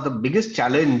the biggest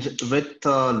challenge with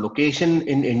location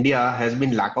in India has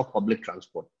been lack of public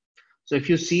transport. So if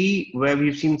you see where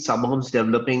we've seen suburbs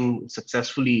developing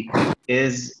successfully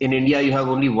is in India, you have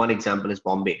only one example is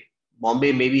Bombay.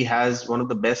 Bombay maybe has one of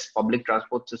the best public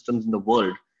transport systems in the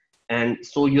world. And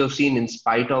so you have seen, in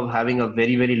spite of having a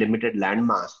very, very limited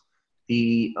landmass,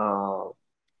 the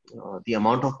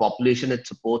amount of population it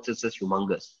supports is just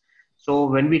humongous. So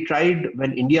when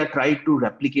India tried to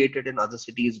replicate it in other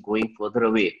cities going further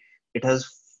away, it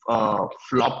has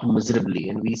flopped miserably,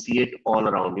 and we see it all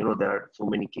around. You know, there are so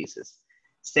many cases.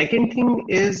 Second thing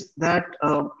is that,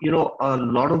 a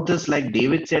lot of this, like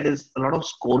David said, is a lot of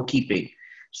scorekeeping.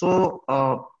 So,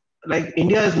 like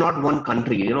India is not one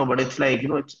country, but it's like,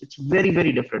 it's very,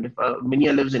 very different. If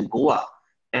Minya lives in Goa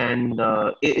and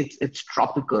it's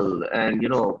tropical, and,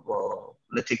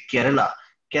 let's say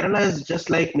Kerala is just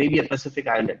like maybe a Pacific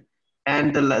island.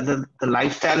 And the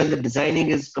lifestyle and the designing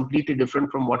is completely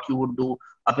different from what you would do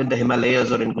up in the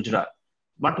Himalayas or in Gujarat.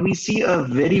 But we see a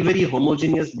very, very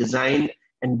homogeneous design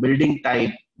and building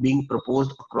type being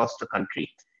proposed across the country.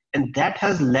 And that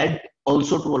has led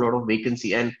also to a lot of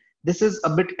vacancy. And this is a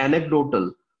bit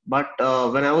anecdotal, but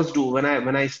when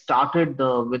I started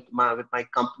with my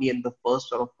company and the first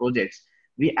sort of projects,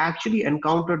 we actually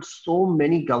encountered so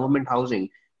many government housing,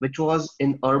 which was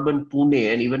in urban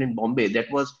Pune and even in Bombay,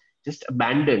 that was just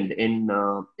abandoned in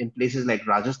places like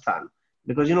Rajasthan,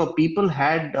 because people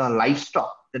had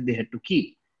livestock that they had to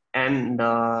keep, and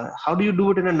how do you do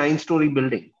it in a 9-story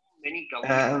building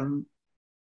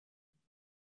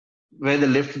where the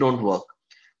lift don't work?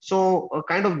 So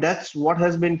kind of that's what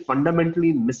has been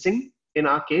fundamentally missing in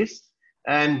our case.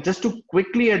 And just to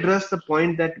quickly address the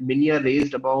point that Minya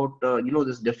raised about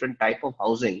this different type of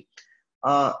housing,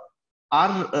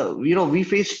 we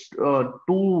face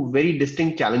two very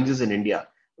distinct challenges in India.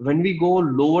 When we go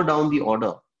lower down the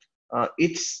order,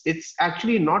 it's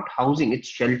actually not housing, it's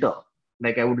shelter,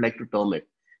 like I would like to term it.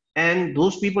 And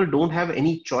those people don't have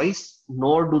any choice,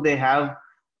 nor do they have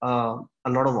a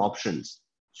lot of options.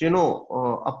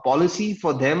 So, a policy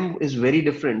for them is very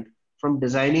different from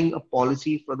designing a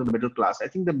policy for the middle class. I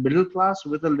think the middle class,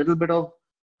 with a little bit of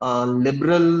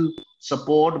liberal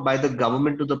support by the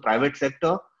government to the private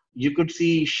sector, you could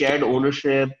see shared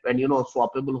ownership and,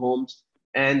 swappable homes.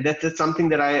 And that's something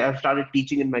that I've started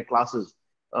teaching in my classes,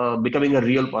 becoming a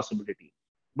real possibility.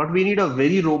 But we need a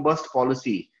very robust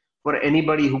policy for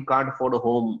anybody who can't afford a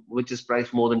home, which is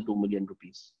priced more than 2 million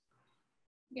rupees.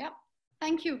 Yeah,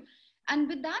 thank you. And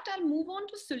with that, I'll move on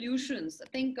to solutions. I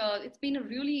think it's been a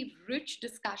really rich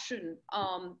discussion,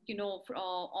 on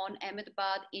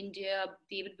Ahmedabad, India,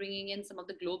 David bringing in some of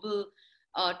the global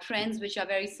trends, which are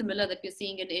very similar that we're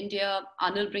seeing in India,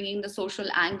 Anil bringing the social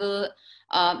angle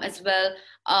as well.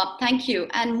 Thank you.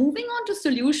 And moving on to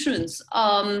solutions,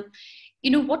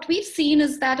 what we've seen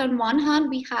is that on one hand,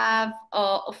 we have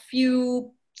a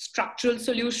few structural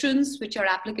solutions which are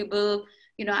applicable,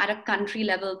 at a country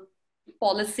level,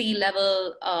 policy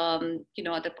level,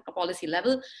 at the policy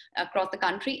level across the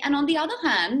country. And on the other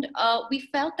hand, we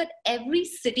felt that every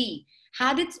city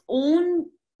had its own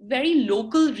very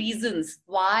local reasons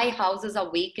why houses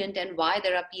are vacant and why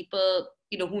there are people,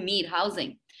 who need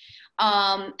housing.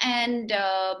 And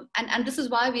this is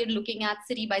why we're looking at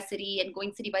city by city and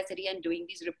going city by city and doing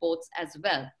these reports as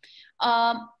well.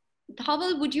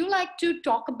 Dhaval, would you like to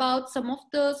talk about some of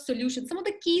the solutions, some of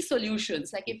the key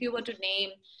solutions? Like if you were to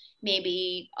name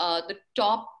maybe the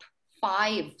top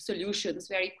 5 solutions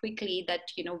very quickly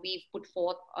that, we've put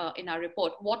forth in our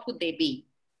report, what would they be?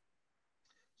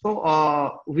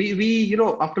 So we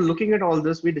after looking at all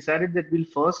this, we decided that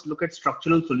we'll first look at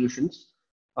structural solutions,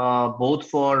 both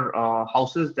for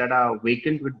houses that are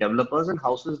vacant with developers and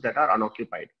houses that are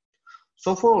unoccupied.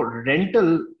 So for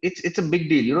rental, it's a big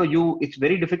deal. It's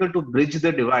very difficult to bridge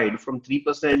the divide from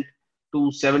 3% to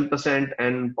 7%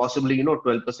 and possibly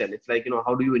 12%. It's like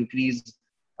how do you increase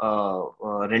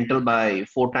rental by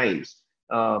 4 times?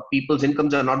 People's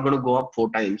incomes are not going to go up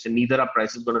 4 times, and neither are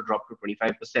prices going to drop to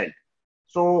 25%.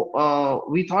 So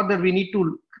we thought that we need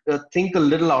to think a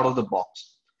little out of the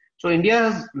box. So India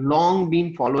has long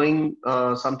been following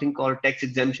something called tax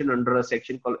exemption under a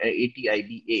section called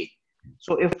 80IBA.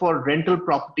 So if for rental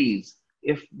properties,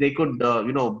 if they could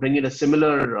bring in a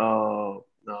similar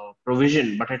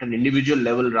provision, but at an individual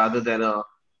level rather than a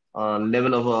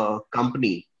level of a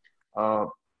company,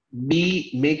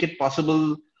 B, make it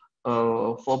possible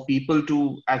for people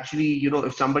to actually,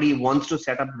 if somebody wants to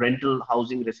set up rental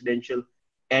housing residential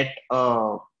at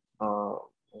an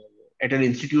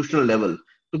institutional level,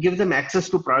 to give them access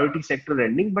to priority sector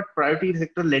lending, but priority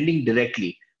sector lending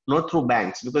directly, not through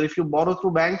banks. Because if you borrow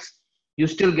through banks, you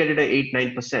still get it at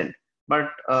 8-9%.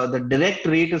 But the direct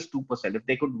rate is 2%. If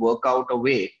they could work out a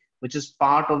way, which is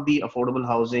part of the affordable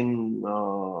housing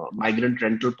migrant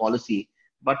rental policy,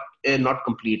 but not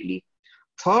completely.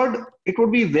 Third, it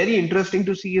would be very interesting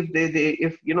to see if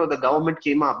the government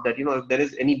came up that, if there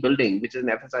is any building which is an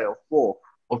FSI of 4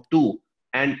 or 2,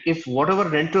 and if whatever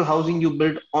rental housing you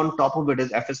build on top of it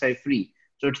is FSI free,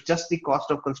 so it's just the cost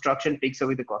of construction takes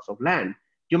away the cost of land,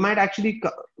 you might actually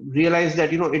realize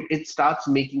that, it starts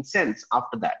making sense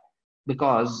after that,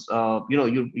 because,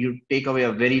 you take away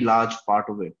a very large part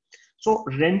of it. So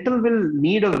rental will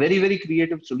need a very, very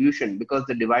creative solution because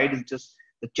the divide is just,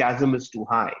 the chasm is too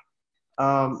high.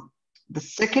 The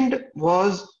second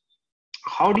was,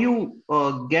 how do you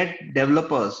get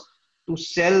developers to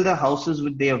sell the houses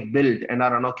which they have built and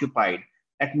are unoccupied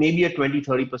at maybe a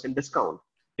 20-30% discount?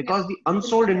 Because the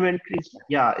unsold inventory is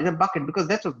in a bucket, because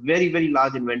that's a very, very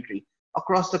large inventory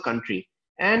across the country.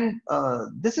 And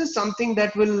this is something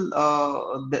that will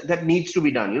that needs to be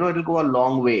done. It will go a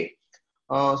long way.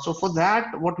 So for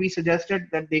that, what we suggested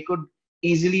that they could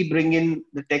easily bring in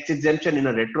the tax exemption in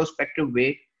a retrospective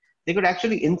way. They could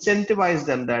actually incentivize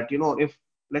them that, if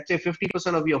let's say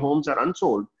 50% of your homes are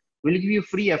unsold, we'll give you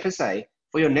free FSI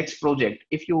for your next project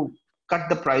if you cut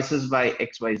the prices by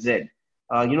XYZ.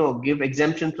 Give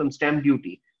exemption from stamp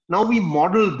duty. Now we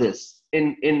model this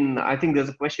in I think there's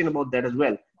a question about that as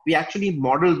well. We actually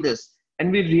modeled this,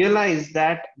 and we realized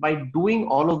that by doing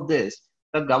all of this,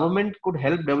 the government could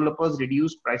help developers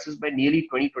reduce prices by nearly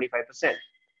 20-25%.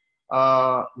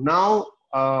 Now,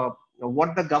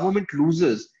 what the government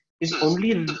loses is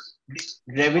only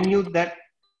revenue that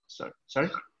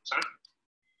revenue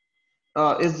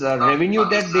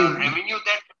that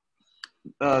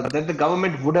the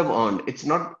government would have earned. It's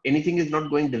not, anything is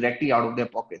not going directly out of their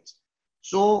pockets.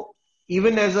 So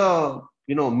even as a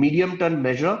medium-term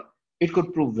measure, it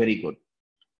could prove very good.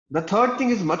 The third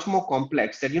thing is much more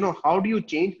complex. That how do you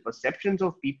change perceptions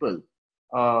of people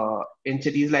in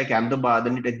cities like Ahmedabad,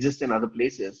 and it exists in other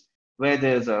places where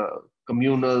there's a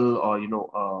communal or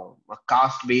a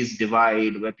caste-based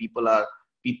divide where people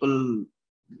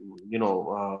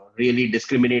really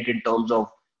discriminate in terms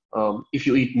of if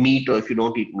you eat meat or if you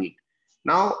don't eat meat.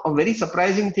 Now, a very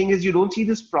surprising thing is you don't see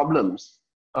these problems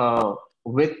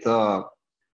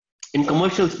in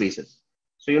commercial spaces.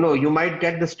 So, you might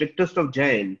get the strictest of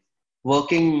Jain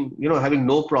working, having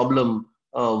no problem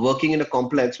working in a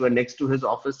complex where next to his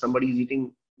office somebody is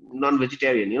eating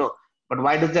non-vegetarian, but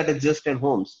why does that exist in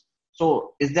homes?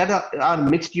 So is that are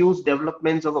mixed use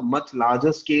developments of a much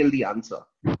larger scale the answer?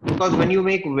 Because when you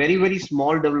make very, very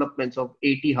small developments of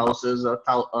 80 houses or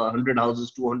 100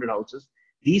 houses, 200 houses,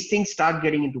 these things start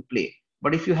getting into play.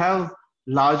 But if you have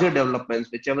larger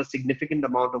developments which have a significant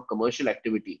amount of commercial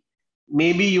activity,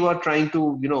 maybe you are trying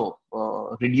to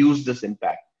reduce this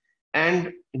impact.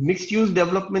 And mixed use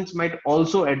developments might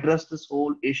also address this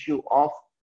whole issue of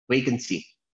vacancy.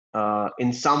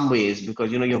 in some ways,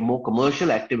 because you have more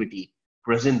commercial activity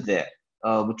present there,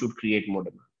 which would create more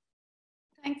demand.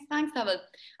 Thanks, Dhaval.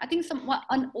 I think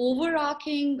an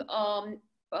overarching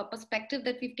perspective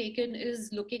that we've taken is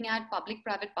looking at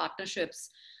public-private partnerships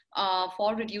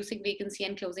for reducing vacancy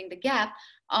and closing the gap.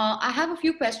 I have a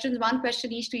few questions, one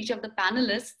question each to each of the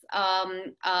panelists.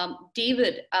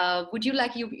 David, would you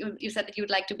like, you said that you'd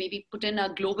like to maybe put in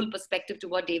a global perspective to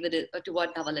what to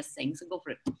what Dhaval is saying, so go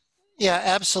for it. Yeah,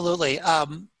 absolutely.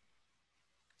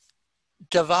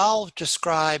 Dhaval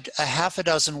described a half a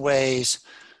dozen ways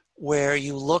where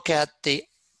you look at the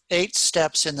 8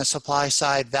 steps in the supply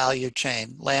side value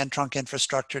chain: land, trunk,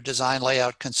 infrastructure, design,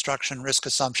 layout, construction, risk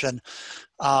assumption,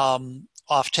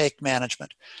 off-take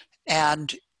management.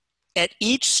 And at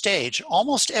each stage,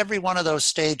 almost every one of those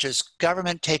stages,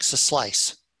 government takes a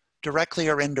slice, directly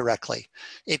or indirectly.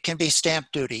 It can be stamp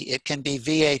duty, it can be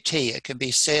VAT, it can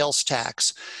be sales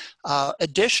tax.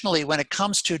 Additionally, when it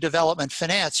comes to development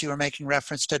finance, you were making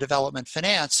reference to development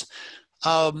finance,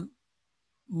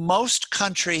 most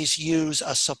countries use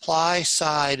a supply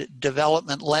side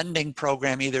development lending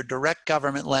program, either direct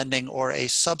government lending or a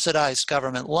subsidized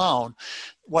government loan.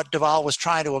 What Dhaval was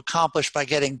trying to accomplish by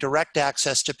getting direct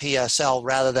access to PSL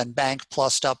rather than bank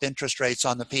plussed up interest rates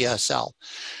on the PSL.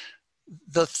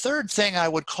 The third thing I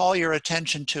would call your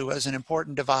attention to as an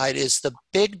important divide is the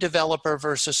big developer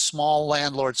versus small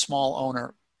landlord, small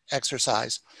owner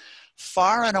exercise.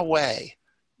 Far and away,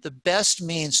 the best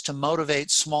means to motivate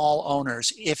small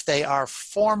owners, if they are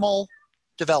formal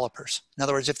developers, in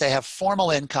other words, if they have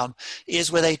formal income,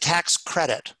 is with a tax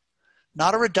credit.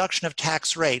 Not a reduction of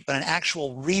tax rate, but an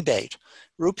actual rebate,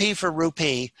 rupee for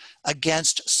rupee,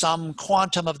 against some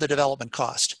quantum of the development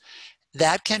cost.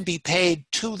 That can be paid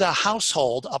to the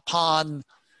household upon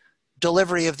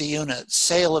delivery of the unit,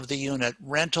 sale of the unit,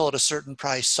 rental at a certain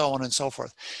price, so on and so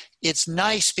forth. It's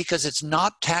nice because it's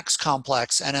not tax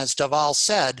complex, and as Dhaval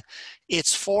said,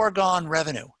 it's foregone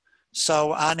revenue.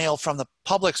 So Anil, from the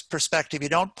public's perspective, you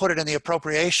don't put it in the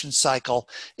appropriation cycle,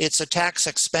 it's a tax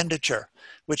expenditure,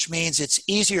 which means it's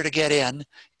easier to get in,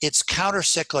 it's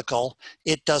counter-cyclical,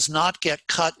 it does not get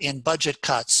cut in budget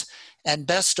cuts, and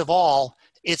best of all,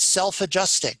 it's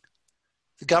self-adjusting.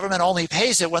 The government only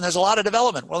pays it when there's a lot of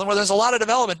development. Well, when there's a lot of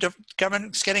development, the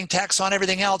government's getting tax on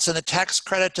everything else, and the tax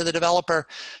credit to the developer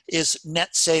is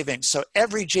net savings. So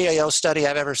every GAO study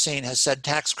I've ever seen has said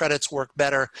tax credits work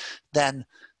better than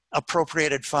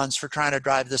appropriated funds for trying to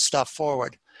drive this stuff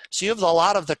forward. So you have a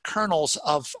lot of the kernels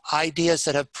of ideas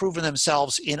that have proven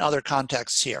themselves in other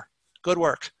contexts here. Good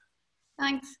work.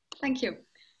 Thanks. Thank you.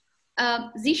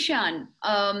 Zeeshan,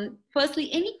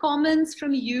 firstly, any comments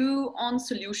from you on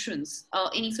solutions?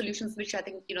 Any solutions which I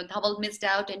think Dhaval missed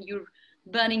out and you're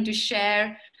burning to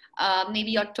share?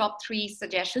 Maybe your top 3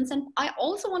 suggestions. And I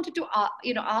also wanted to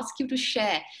ask you to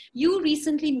share. You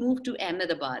recently moved to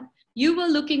Ahmedabad. You were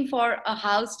looking for a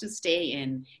house to stay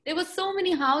in. There were so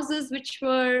many houses which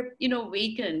were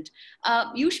vacant.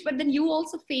 But then you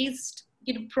also faced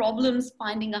problems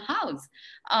finding a house.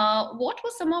 What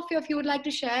was some of if you would like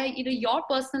to share your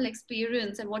personal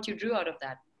experience and what you drew out of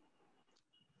that?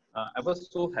 I was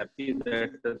so happy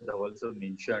that Dhaval also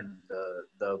mentioned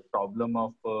the problem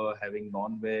of having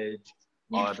non-veg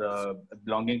or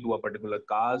belonging to a particular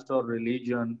caste or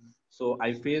religion. So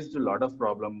I faced a lot of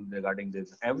problems regarding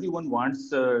this. Everyone wants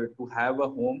to have a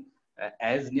home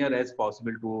as near as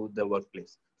possible to the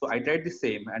workplace. So I tried the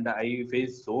same and I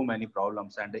faced so many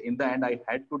problems. And in the end, I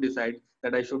had to decide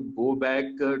that I should go back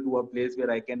to a place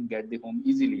where I can get the home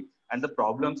easily. And the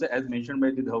problems, as mentioned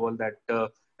by the Dhaval,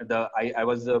 that I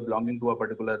was belonging to a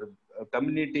particular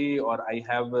community, or I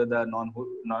have the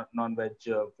non-veg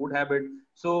food habit.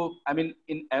 So, I mean,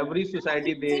 in every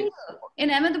society, in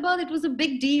Ahmedabad, it was a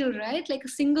big deal, right? Like a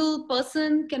single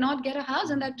person cannot get a house,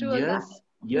 and that too.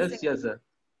 Yes, sir.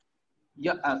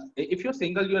 Yeah, if you're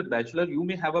single, you're a bachelor, you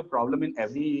may have a problem in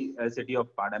every city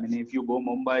of part. I mean, if you go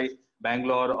Mumbai,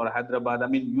 Bangalore, or Hyderabad, I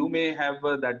mean, you may have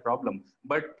that problem.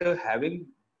 But having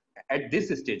at this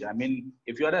stage, I mean,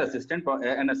 if you are an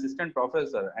assistant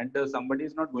professor and somebody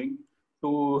is not going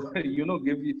to,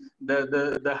 give you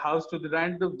the house to the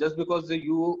rent just because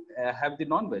you have the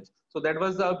non-veg. So that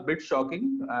was a bit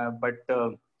shocking. But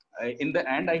in the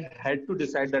end, I had to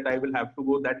decide that I will have to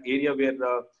go that area where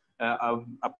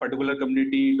a particular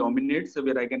community dominates,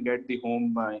 where I can get the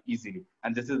home easily.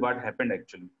 And this is what happened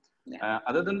actually. Yeah.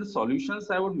 Other than the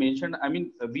solutions, I would mention, I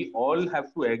mean, we all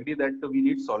have to agree that we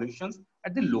need solutions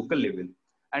at the local level.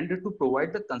 And to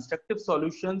provide the constructive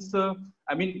solutions,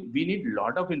 I mean, we need a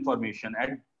lot of information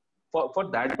for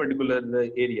that particular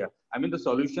area. I mean, the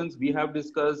solutions we have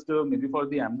discussed, maybe for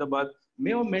the Ahmedabad,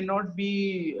 may or may not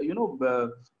be,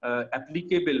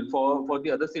 applicable for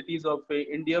the other cities of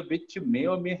India, which may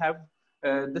or may have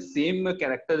the same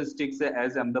characteristics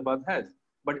as Ahmedabad has.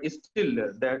 But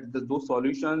still, those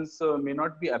solutions may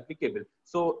not be applicable.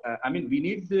 So, I mean, we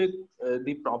need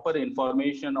the proper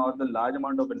information or the large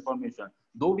amount of information.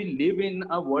 Though we live in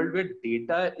a world where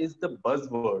data is the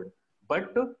buzzword,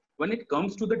 but when it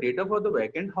comes to the data for the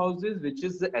vacant houses, which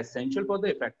is essential for the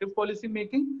effective policy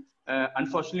making,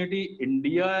 unfortunately,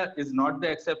 India is not the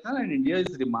exception, and India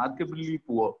is remarkably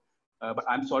poor. But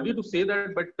I'm sorry to say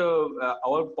that, but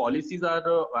our policies are,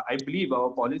 I believe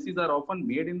our policies are often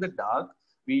made in the dark.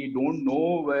 We don't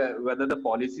know whether the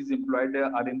policies employed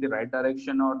are in the right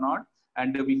direction or not.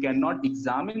 And we cannot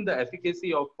examine the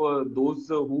efficacy of those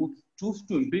who choose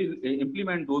to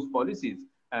implement those policies.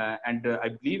 I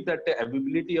believe that the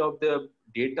availability of the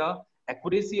data,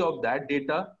 accuracy of that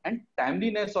data, and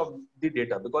timeliness of the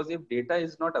data, because if data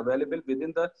is not available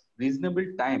within the reasonable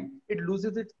time, it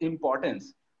loses its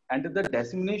importance. And the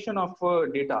dissemination of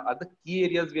data are the key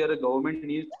areas where the government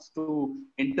needs to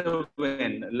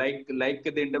intervene, like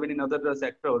they intervene in other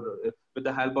sector with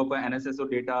the help of NSSO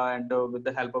data and with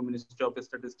the help of Ministry of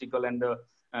Statistical and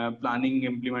Planning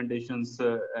implementations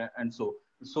and so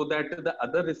that the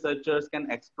other researchers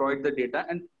can exploit the data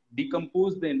and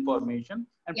decompose the information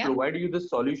and provide you the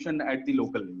solution at the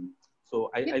local level.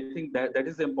 So I think that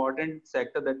is the important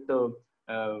sector that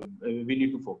we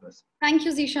need to focus. Thank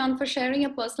you, Zeeshan, for sharing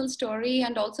your personal story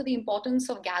and also the importance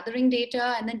of gathering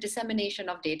data and then dissemination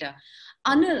of data.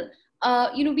 Anil,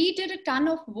 we did a ton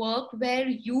of work where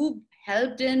you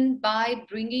helped in by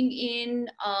bringing in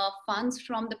funds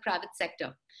from the private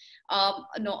sector.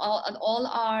 All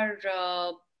our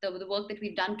the work that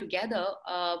we've done together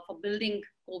for building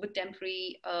COVID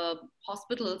temporary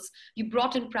hospitals, you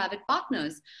brought in private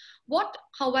partners.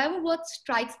 However, what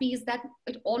strikes me is that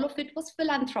all of it was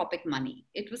philanthropic money.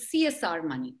 It was CSR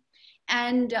money.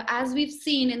 And as we've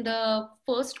seen in the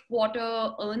first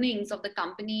quarter earnings of the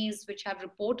companies which have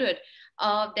reported,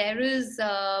 there is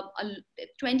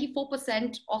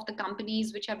 24% of the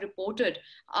companies which have reported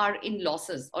are in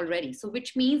losses already. So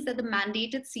which means that the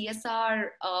mandated CSR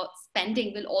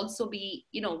spending will also be,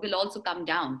 will also come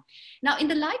down. Now, in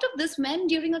the light of this, when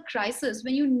during a crisis,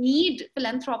 when you need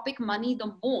philanthropic money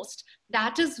the most,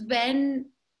 that is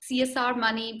when CSR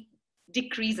money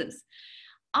decreases.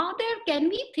 Can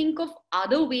we think of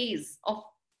other ways of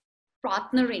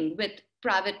partnering with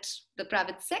the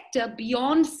private sector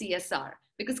beyond CSR?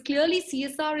 Because clearly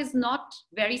CSR is not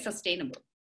very sustainable.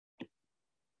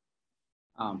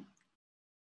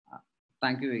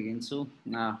 Thank you again. So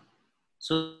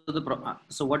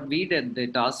what we did, the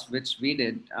task which we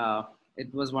did,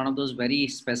 it was one of those very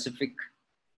specific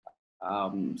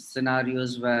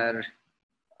scenarios where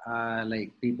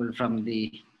like people from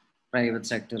the private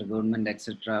sector, government,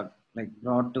 etc., like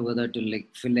brought together to like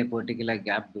fill a particular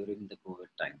gap during the COVID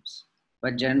times.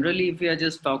 But generally, if we are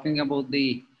just talking about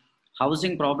the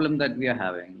housing problem that we are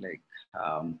having, like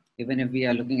even if we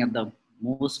are looking at the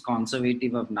most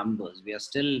conservative of numbers, we are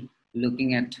still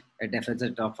looking at a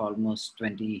deficit of almost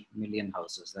 20 million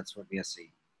houses. That's what we are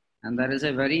seeing. And that is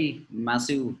a very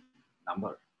massive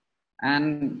number.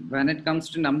 And when it comes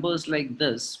to numbers like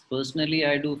this, personally,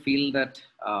 I do feel that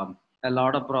a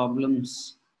lot of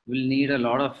problems will need a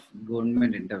lot of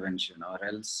government intervention or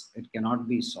else it cannot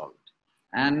be solved.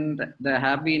 And there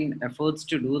have been efforts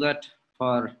to do that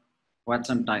for quite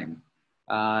some time.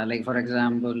 Like for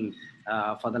example,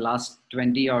 for the last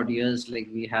 20 odd years, like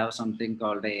we have something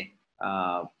called a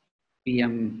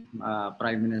PM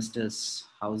Prime Minister's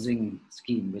housing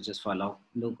scheme, which is for low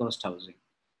cost housing.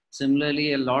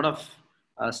 Similarly, a lot of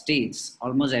states,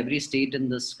 almost every state in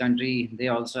this country, they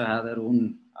also have their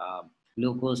own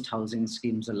low-cost housing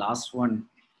schemes. The last one,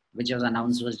 which was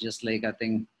announced, was just like, I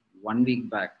think, 1 week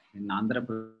back in Andhra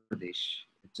Pradesh.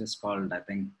 It's just called, I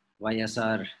think,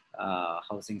 YSR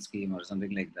housing scheme or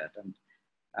something like that. And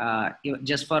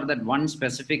just for that one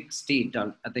specific state,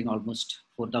 I think almost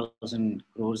 4,000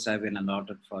 crores have been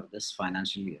allotted for this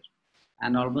financial year.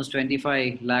 And almost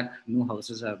 25 lakh new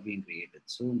houses have been created.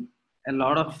 So a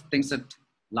lot of things at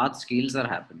large scales are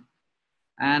happening.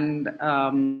 And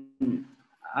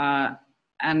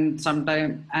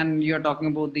sometime, and you're talking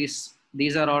about these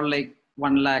are all like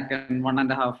 1 lakh and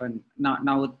 1.5, and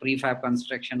now with prefab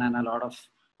construction and a lot of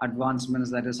advancements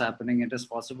that is happening, it is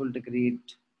possible to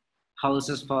create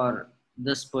houses for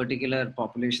this particular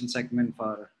population segment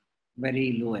for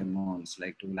very low amounts,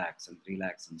 like 2 lakhs and 3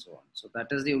 lakhs and so on. So that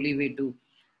is the only way to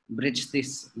bridge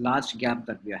this large gap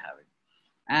that we are having.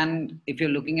 And if you're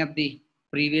looking at the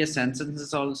previous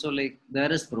census, also like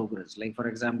there is progress. Like for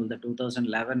example, the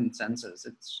 2011 census,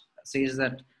 says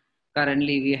that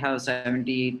currently we have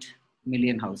 78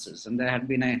 million houses, and there had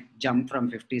been a jump from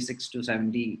 56 to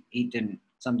 78 in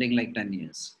something like 10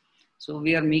 years. So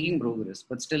we are making progress,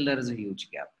 but still there is a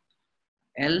huge gap.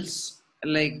 Else,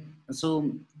 like,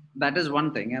 so that is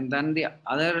one thing. And then the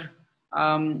other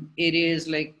area is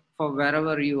like, for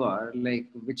wherever you are, like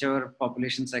whichever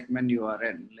population segment you are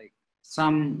in, like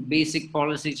some basic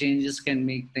policy changes can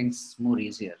make things more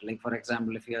easier. Like, for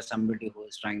example, if you are somebody who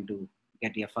is trying to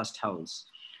get your first house,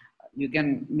 you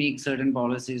can make certain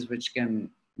policies which can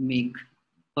make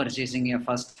purchasing your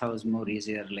first house more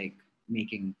easier, like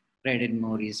making credit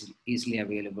more easily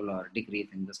available, or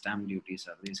decreasing the stamp duties,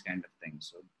 or these kind of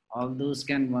things. So all those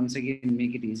can once again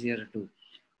make it easier to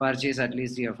purchase at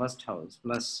least your first house.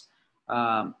 Plus,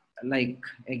 like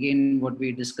again, what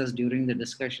we discussed during the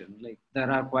discussion, like there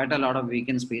are quite a lot of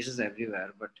vacant spaces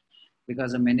everywhere, but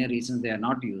because of many reasons they are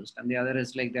not used. And the other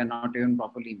is like they're not even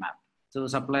properly mapped. So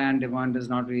supply and demand is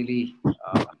not really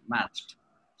matched.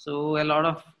 So a lot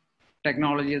of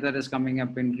technology that is coming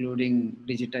up, including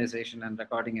digitization and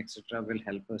recording, etc., will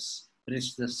help us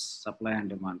bridge this supply and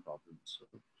demand problem. So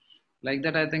like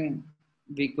that, I think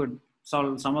we could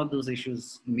solve some of those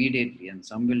issues immediately, and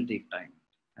some will take time.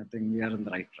 I think we are on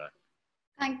the right track.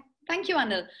 Thank you,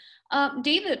 Anil.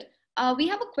 David, we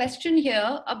have a question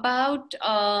here about,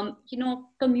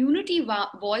 community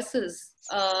voices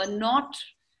not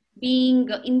being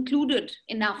included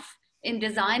enough in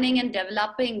designing and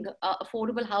developing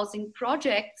affordable housing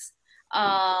projects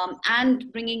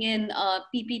and bringing in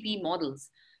PPP models.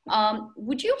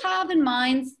 Would you have in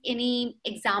mind any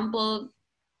example,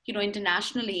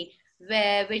 internationally,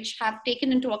 which have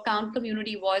taken into account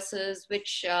community voices,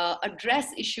 which address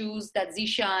issues that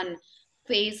Zeeshan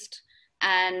faced,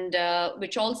 and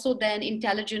which also then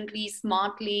intelligently,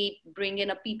 smartly bring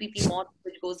in a PPP model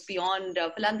which goes beyond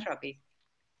philanthropy?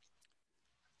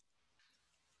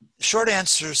 Short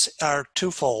answers are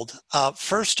twofold.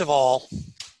 First of all,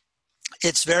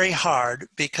 it's very hard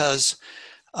because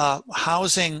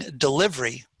housing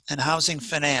delivery and housing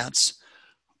finance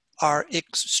are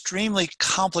extremely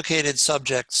complicated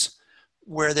subjects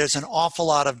where there's an awful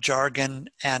lot of jargon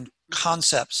and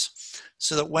concepts,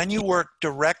 so that when you work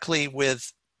directly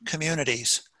with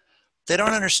communities, they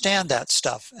don't understand that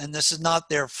stuff. And this is not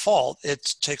their fault.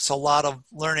 It takes a lot of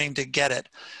learning to get it.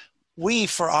 We,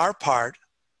 for our part,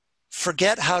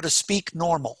 forget how to speak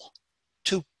normal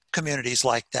to communities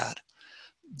like that.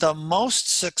 The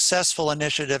most successful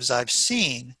initiatives I've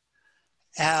seen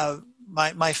have,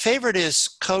 my favorite is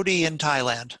Coady in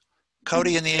Thailand,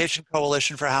 Coady and the Asian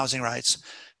Coalition for Housing Rights,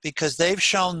 because they've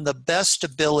shown the best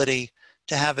ability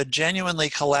to have a genuinely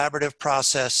collaborative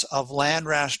process of land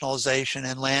rationalization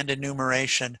and land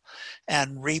enumeration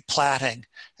and replatting.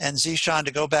 And Zeeshan,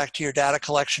 to go back to your data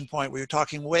collection point, we were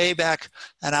talking way back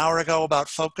an hour ago about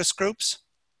focus groups.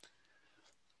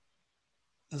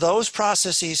 Those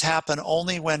processes happen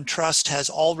only when trust has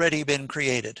already been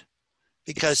created.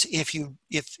 Because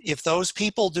if those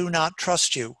people do not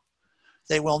trust you,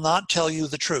 they will not tell you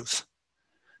the truth.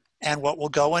 And what will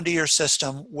go into your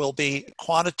system will be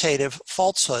quantitative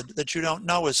falsehood that you don't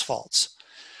know is false.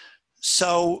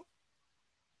 So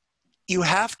you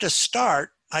have to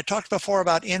start. I talked before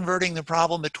about inverting the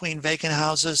problem between vacant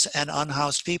houses and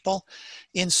unhoused people.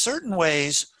 In certain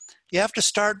ways, you have to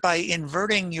start by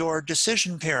inverting your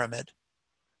decision pyramid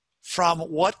from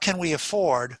what can we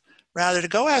afford, rather to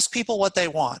go ask people what they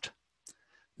want.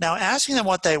 Now, asking them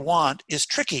what they want is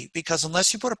tricky, because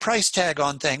unless you put a price tag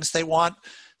on things, they want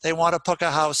a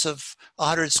pucca house of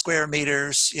 100 square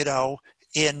meters,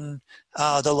 in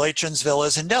the Leuchtens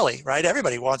villas in Delhi, right?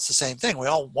 Everybody wants the same thing. We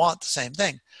all want the same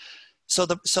thing. So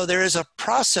there is a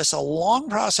process, a long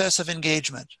process of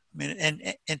engagement. I mean,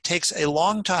 and it takes a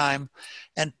long time,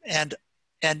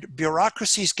 and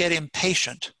bureaucracies get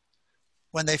impatient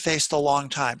when they face the long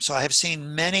time. So I have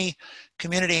seen many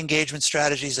community engagement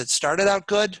strategies that started out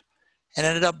good and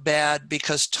ended up bad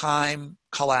because time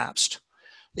collapsed.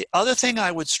 The other thing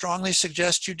I would strongly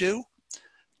suggest you do,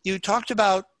 you talked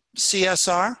about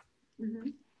CSR.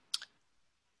 Mm-hmm.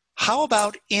 How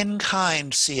about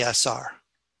in-kind CSR?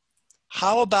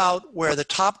 How about where the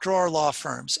top drawer law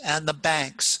firms and the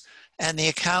banks and the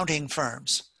accounting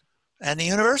firms and the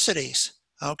universities,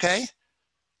 okay,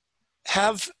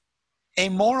 have a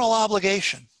moral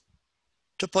obligation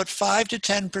to put 5 to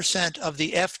 10% of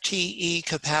the FTE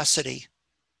capacity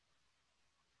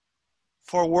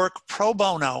for work pro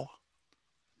bono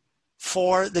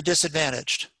for the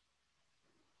disadvantaged,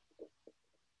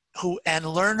 and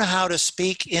learn how to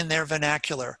speak in their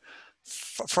vernacular.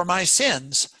 For my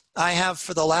sins, I have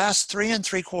for the last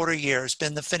 3¾ years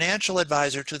been the financial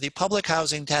advisor to the public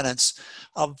housing tenants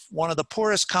of one of the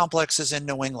poorest complexes in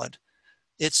New England.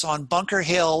 It's on Bunker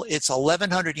Hill. It's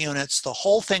 1,100 units. The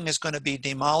whole thing is going to be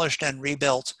demolished and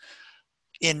rebuilt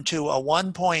into a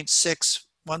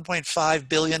 $1.5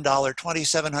 billion,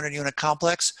 2,700 unit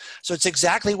complex. So it's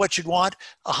exactly what you'd want.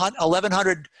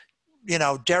 1,100,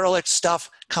 derelict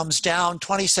stuff comes down,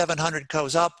 2,700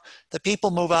 goes up. The people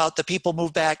move out, the people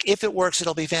move back. If it works,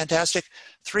 it'll be fantastic.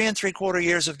 3¾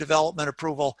 years of development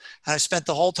approval. And I spent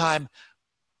the whole time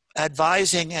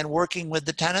advising and working with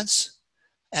the tenants.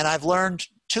 And I've learned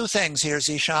 2 things here,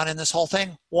 Zeeshan, in this whole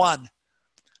thing. 1,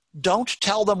 don't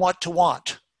tell them what to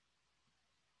want.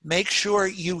 Make sure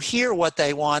you hear what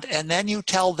they want, and then you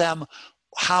tell them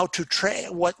how to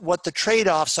trade, what the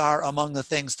trade-offs are among the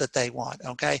things that they want,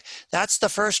 okay? That's the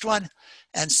first one.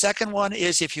 And second one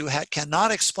is if you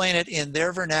cannot explain it in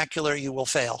their vernacular, you will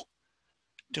fail.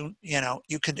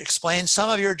 You can explain some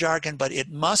of your jargon, but it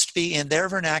must be in their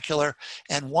vernacular.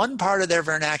 And one part of their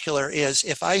vernacular is,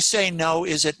 if I say no,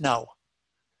 is it no?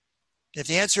 If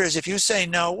the answer is, if you say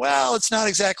no, well, it's not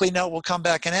exactly no, we'll come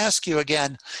back and ask you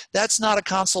again. That's not a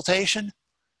consultation.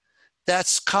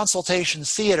 That's consultation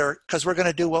theater, because we're going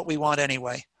to do what we want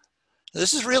anyway.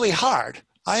 This is really hard.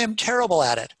 I am terrible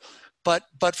at it. But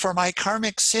for my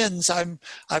karmic sins, I've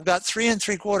got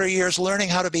 3¾ years learning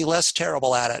how to be less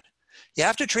terrible at it. You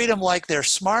have to treat them like they're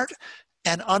smart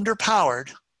and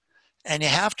underpowered, and you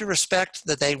have to respect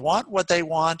that they want what they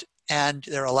want and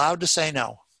they're allowed to say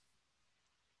no.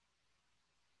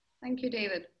 Thank you,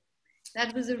 David.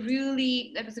 That was a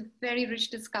very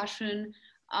rich discussion.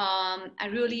 I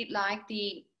really like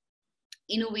the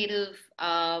innovative,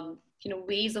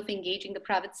 ways of engaging the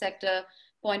private sector.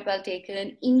 Point well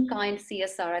taken. In-kind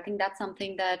CSR. I think that's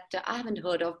something that I haven't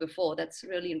heard of before. That's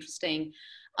really interesting.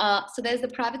 So there's the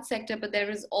private sector, but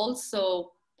there is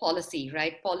also policy,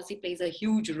 right? Policy plays a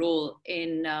huge role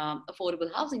in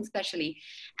affordable housing, especially.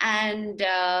 And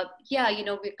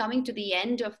we're coming to the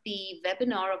end of the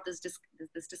webinar of this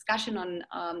discussion on,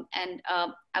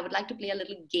 I would like to play a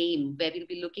little game where we'll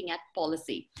be looking at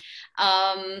policy.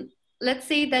 Let's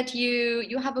say that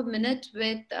you have a minute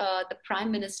with the Prime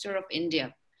Minister of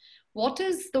India. What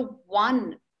is the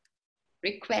one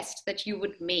request that you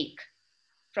would make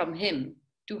from him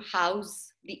to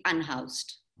house the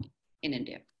unhoused in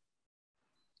India?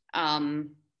 Anil,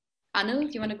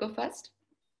 do you want to go first?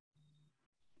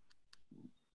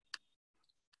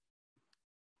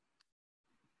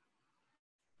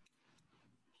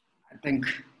 I think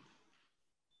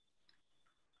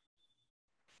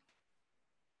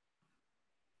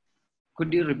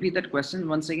could you repeat that question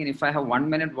once again? If I have 1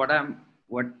 minute, what?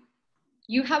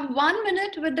 You have 1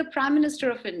 minute with the Prime Minister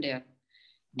of India.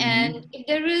 Mm-hmm. And if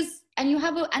there is,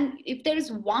 if there is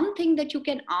one thing that you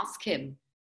can ask him,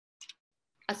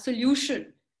 a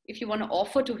solution, if you want to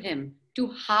offer to him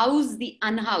to house the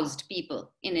unhoused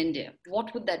people in India,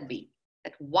 what would that be?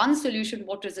 That one solution,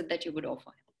 what is it that you would offer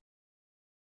him?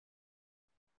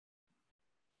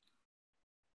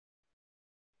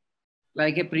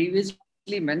 Like I previously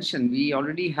mentioned, we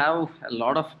already have a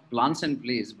lot of plans in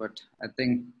place, but I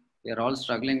think we are all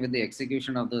struggling with the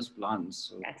execution of those plans.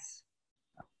 So, yes.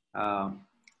 I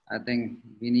think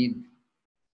we need,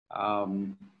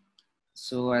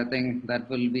 so I think that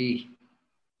will be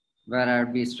where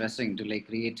I'd be stressing to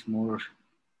create more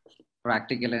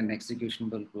practical and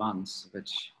executable plans,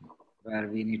 where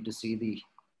we need to see the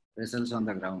results on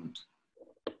the ground.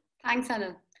 Thanks,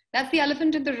 Anil. That's the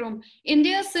elephant in the room.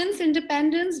 India, since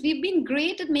independence, we've been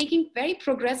great at making very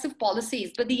progressive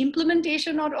policies, but the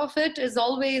implementation of it is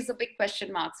always a big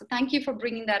question mark. So thank you for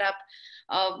bringing that up.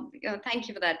 Thank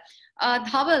you for that.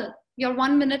 Dhaval, your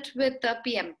 1 minute with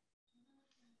PM.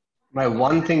 My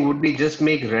one thing would be just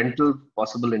make rental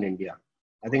possible in India.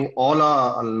 I think a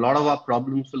lot of our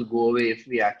problems will go away if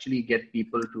we actually get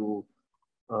people to,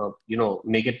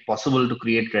 make it possible to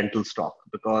create rental stock,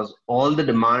 because all the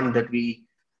demand that we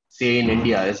say in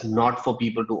India is not for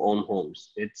people to own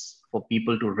homes. It's for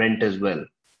people to rent as well.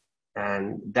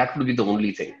 And that would be the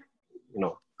only thing,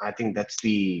 I think that's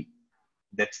the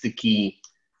key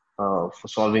for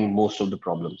solving most of the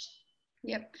problems.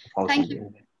 Yep. Thank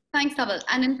you. Thanks, Dhaval.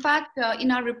 And in fact,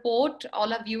 in our report,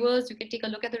 all our viewers, you can take a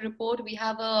look at the report. We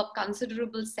have a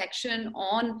considerable section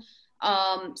on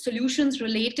solutions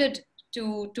related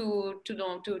to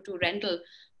rental,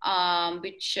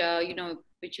 which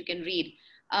you can read.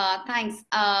 Thanks.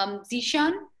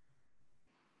 Zeeshan?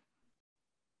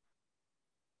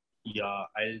 Yeah,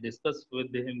 I'll discuss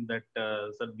with him that,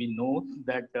 sir, we know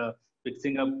that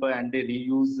fixing up and they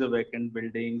reuse the vacant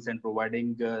buildings and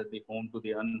providing the home to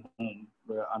the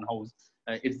unhoused.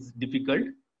 It's difficult,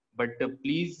 but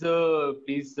please start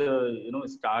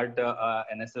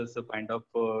NSS kind of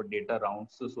data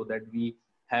rounds so that we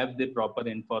have the proper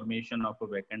information of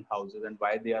vacant houses and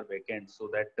why they are vacant, so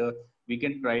that we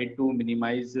can try to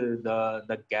minimize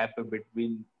the gap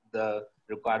between the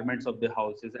requirements of the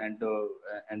houses and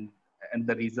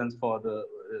the reasons for the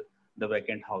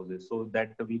vacant houses, so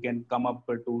that we can come up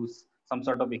to some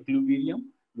sort of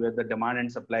equilibrium where the demand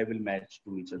and supply will match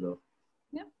to each other.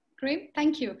 Yeah, great.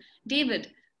 Thank you.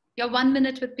 David, your 1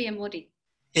 minute with PM Modi.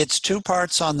 It's two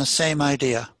parts on the same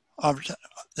idea.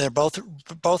 They're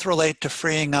both relate to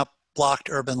freeing up blocked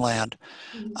urban land.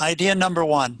 Idea number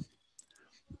one,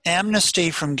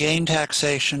 amnesty from gain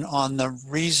taxation on the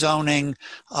rezoning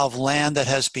of land that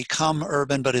has become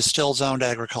urban but is still zoned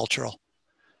agricultural.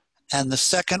 And the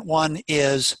second one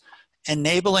is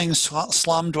enabling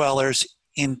slum dwellers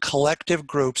in collective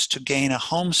groups to gain a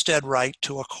homestead right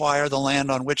to acquire the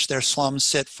land on which their slums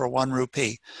sit for 1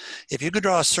 rupee. If you could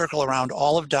draw a circle around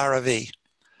all of Dharavi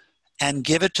and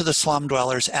give it to the slum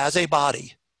dwellers as a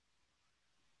body,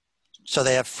 so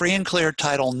they have free and clear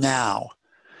title now,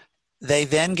 they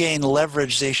then gain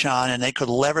leverage, Zeeshan, and they could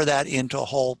lever that into a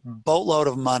whole boatload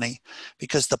of money,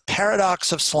 because the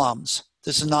paradox of slums,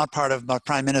 this is not part of my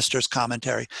Prime Minister's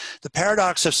commentary, the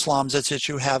paradox of slums is that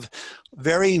you have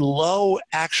very low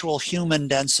actual human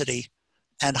density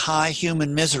and high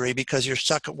human misery because you're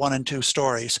stuck at 1 and 2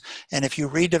 stories. And if you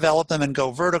redevelop them and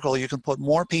go vertical, you can put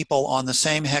more people on the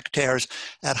same hectares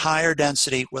at higher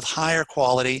density with higher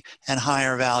quality and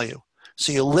higher value.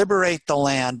 So you liberate the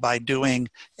land by doing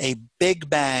a big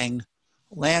bang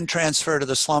land transfer to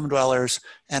the slum dwellers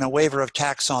and a waiver of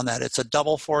tax on that. It's a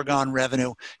double foregone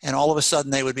revenue, and all of a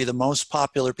sudden they would be the most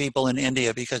popular people in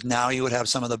India, because now you would have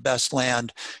some of the best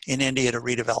land in India to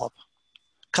redevelop.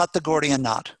 Cut the Gordian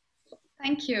knot.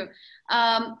 Thank you.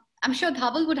 I'm sure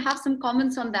Dhaval would have some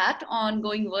comments on that, on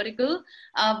going vertical,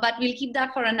 but we'll keep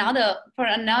that for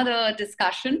another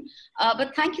discussion.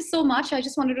 But thank you so much. I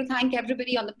just wanted to thank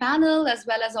everybody on the panel as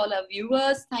well as all our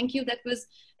viewers. Thank you. That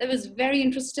was very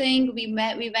interesting. We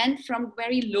went from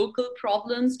very local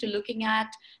problems to looking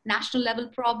at national level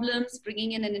problems,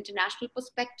 bringing in an international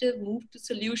perspective, moved to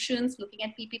solutions, looking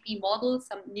at PPP models,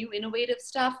 some new innovative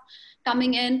stuff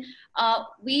coming in.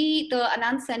 The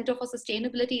Anant Center for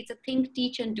Sustainability, it's a think,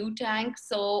 teach, and do tank.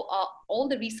 So all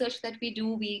the research that we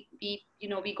do, we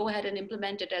go ahead and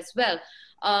implement it as well.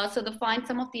 So to find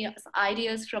some of the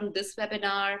ideas from this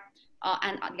webinar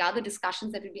and the other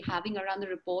discussions that we'll be having around the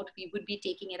report, we would be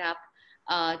taking it up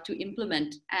to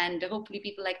implement. And hopefully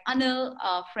people like Anil,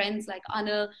 friends like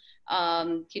Anil,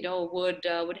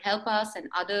 would help us, and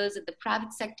others in the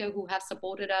private sector who have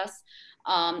supported us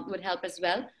would help as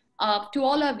well. To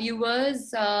all our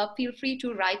viewers, feel free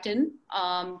to write in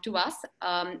to us.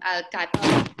 I'll type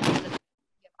out if you have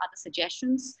other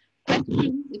suggestions,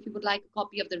 questions. If you would like a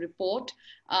copy of the report,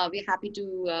 we're happy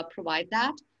to provide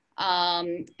that.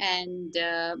 And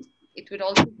it would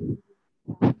also be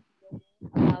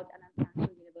about Anant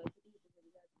National University.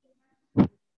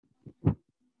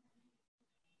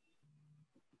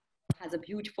 Has a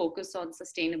huge focus on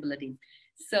sustainability.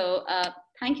 So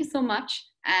thank you so much,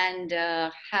 and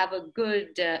have a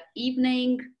good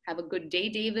evening. Have a good day,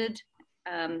 David.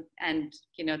 And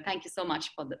thank you so much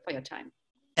for your time.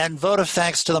 And vote of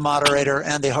thanks to the moderator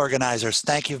and the organizers.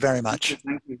 Thank you very much.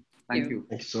 Thank you. Thank you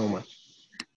so much.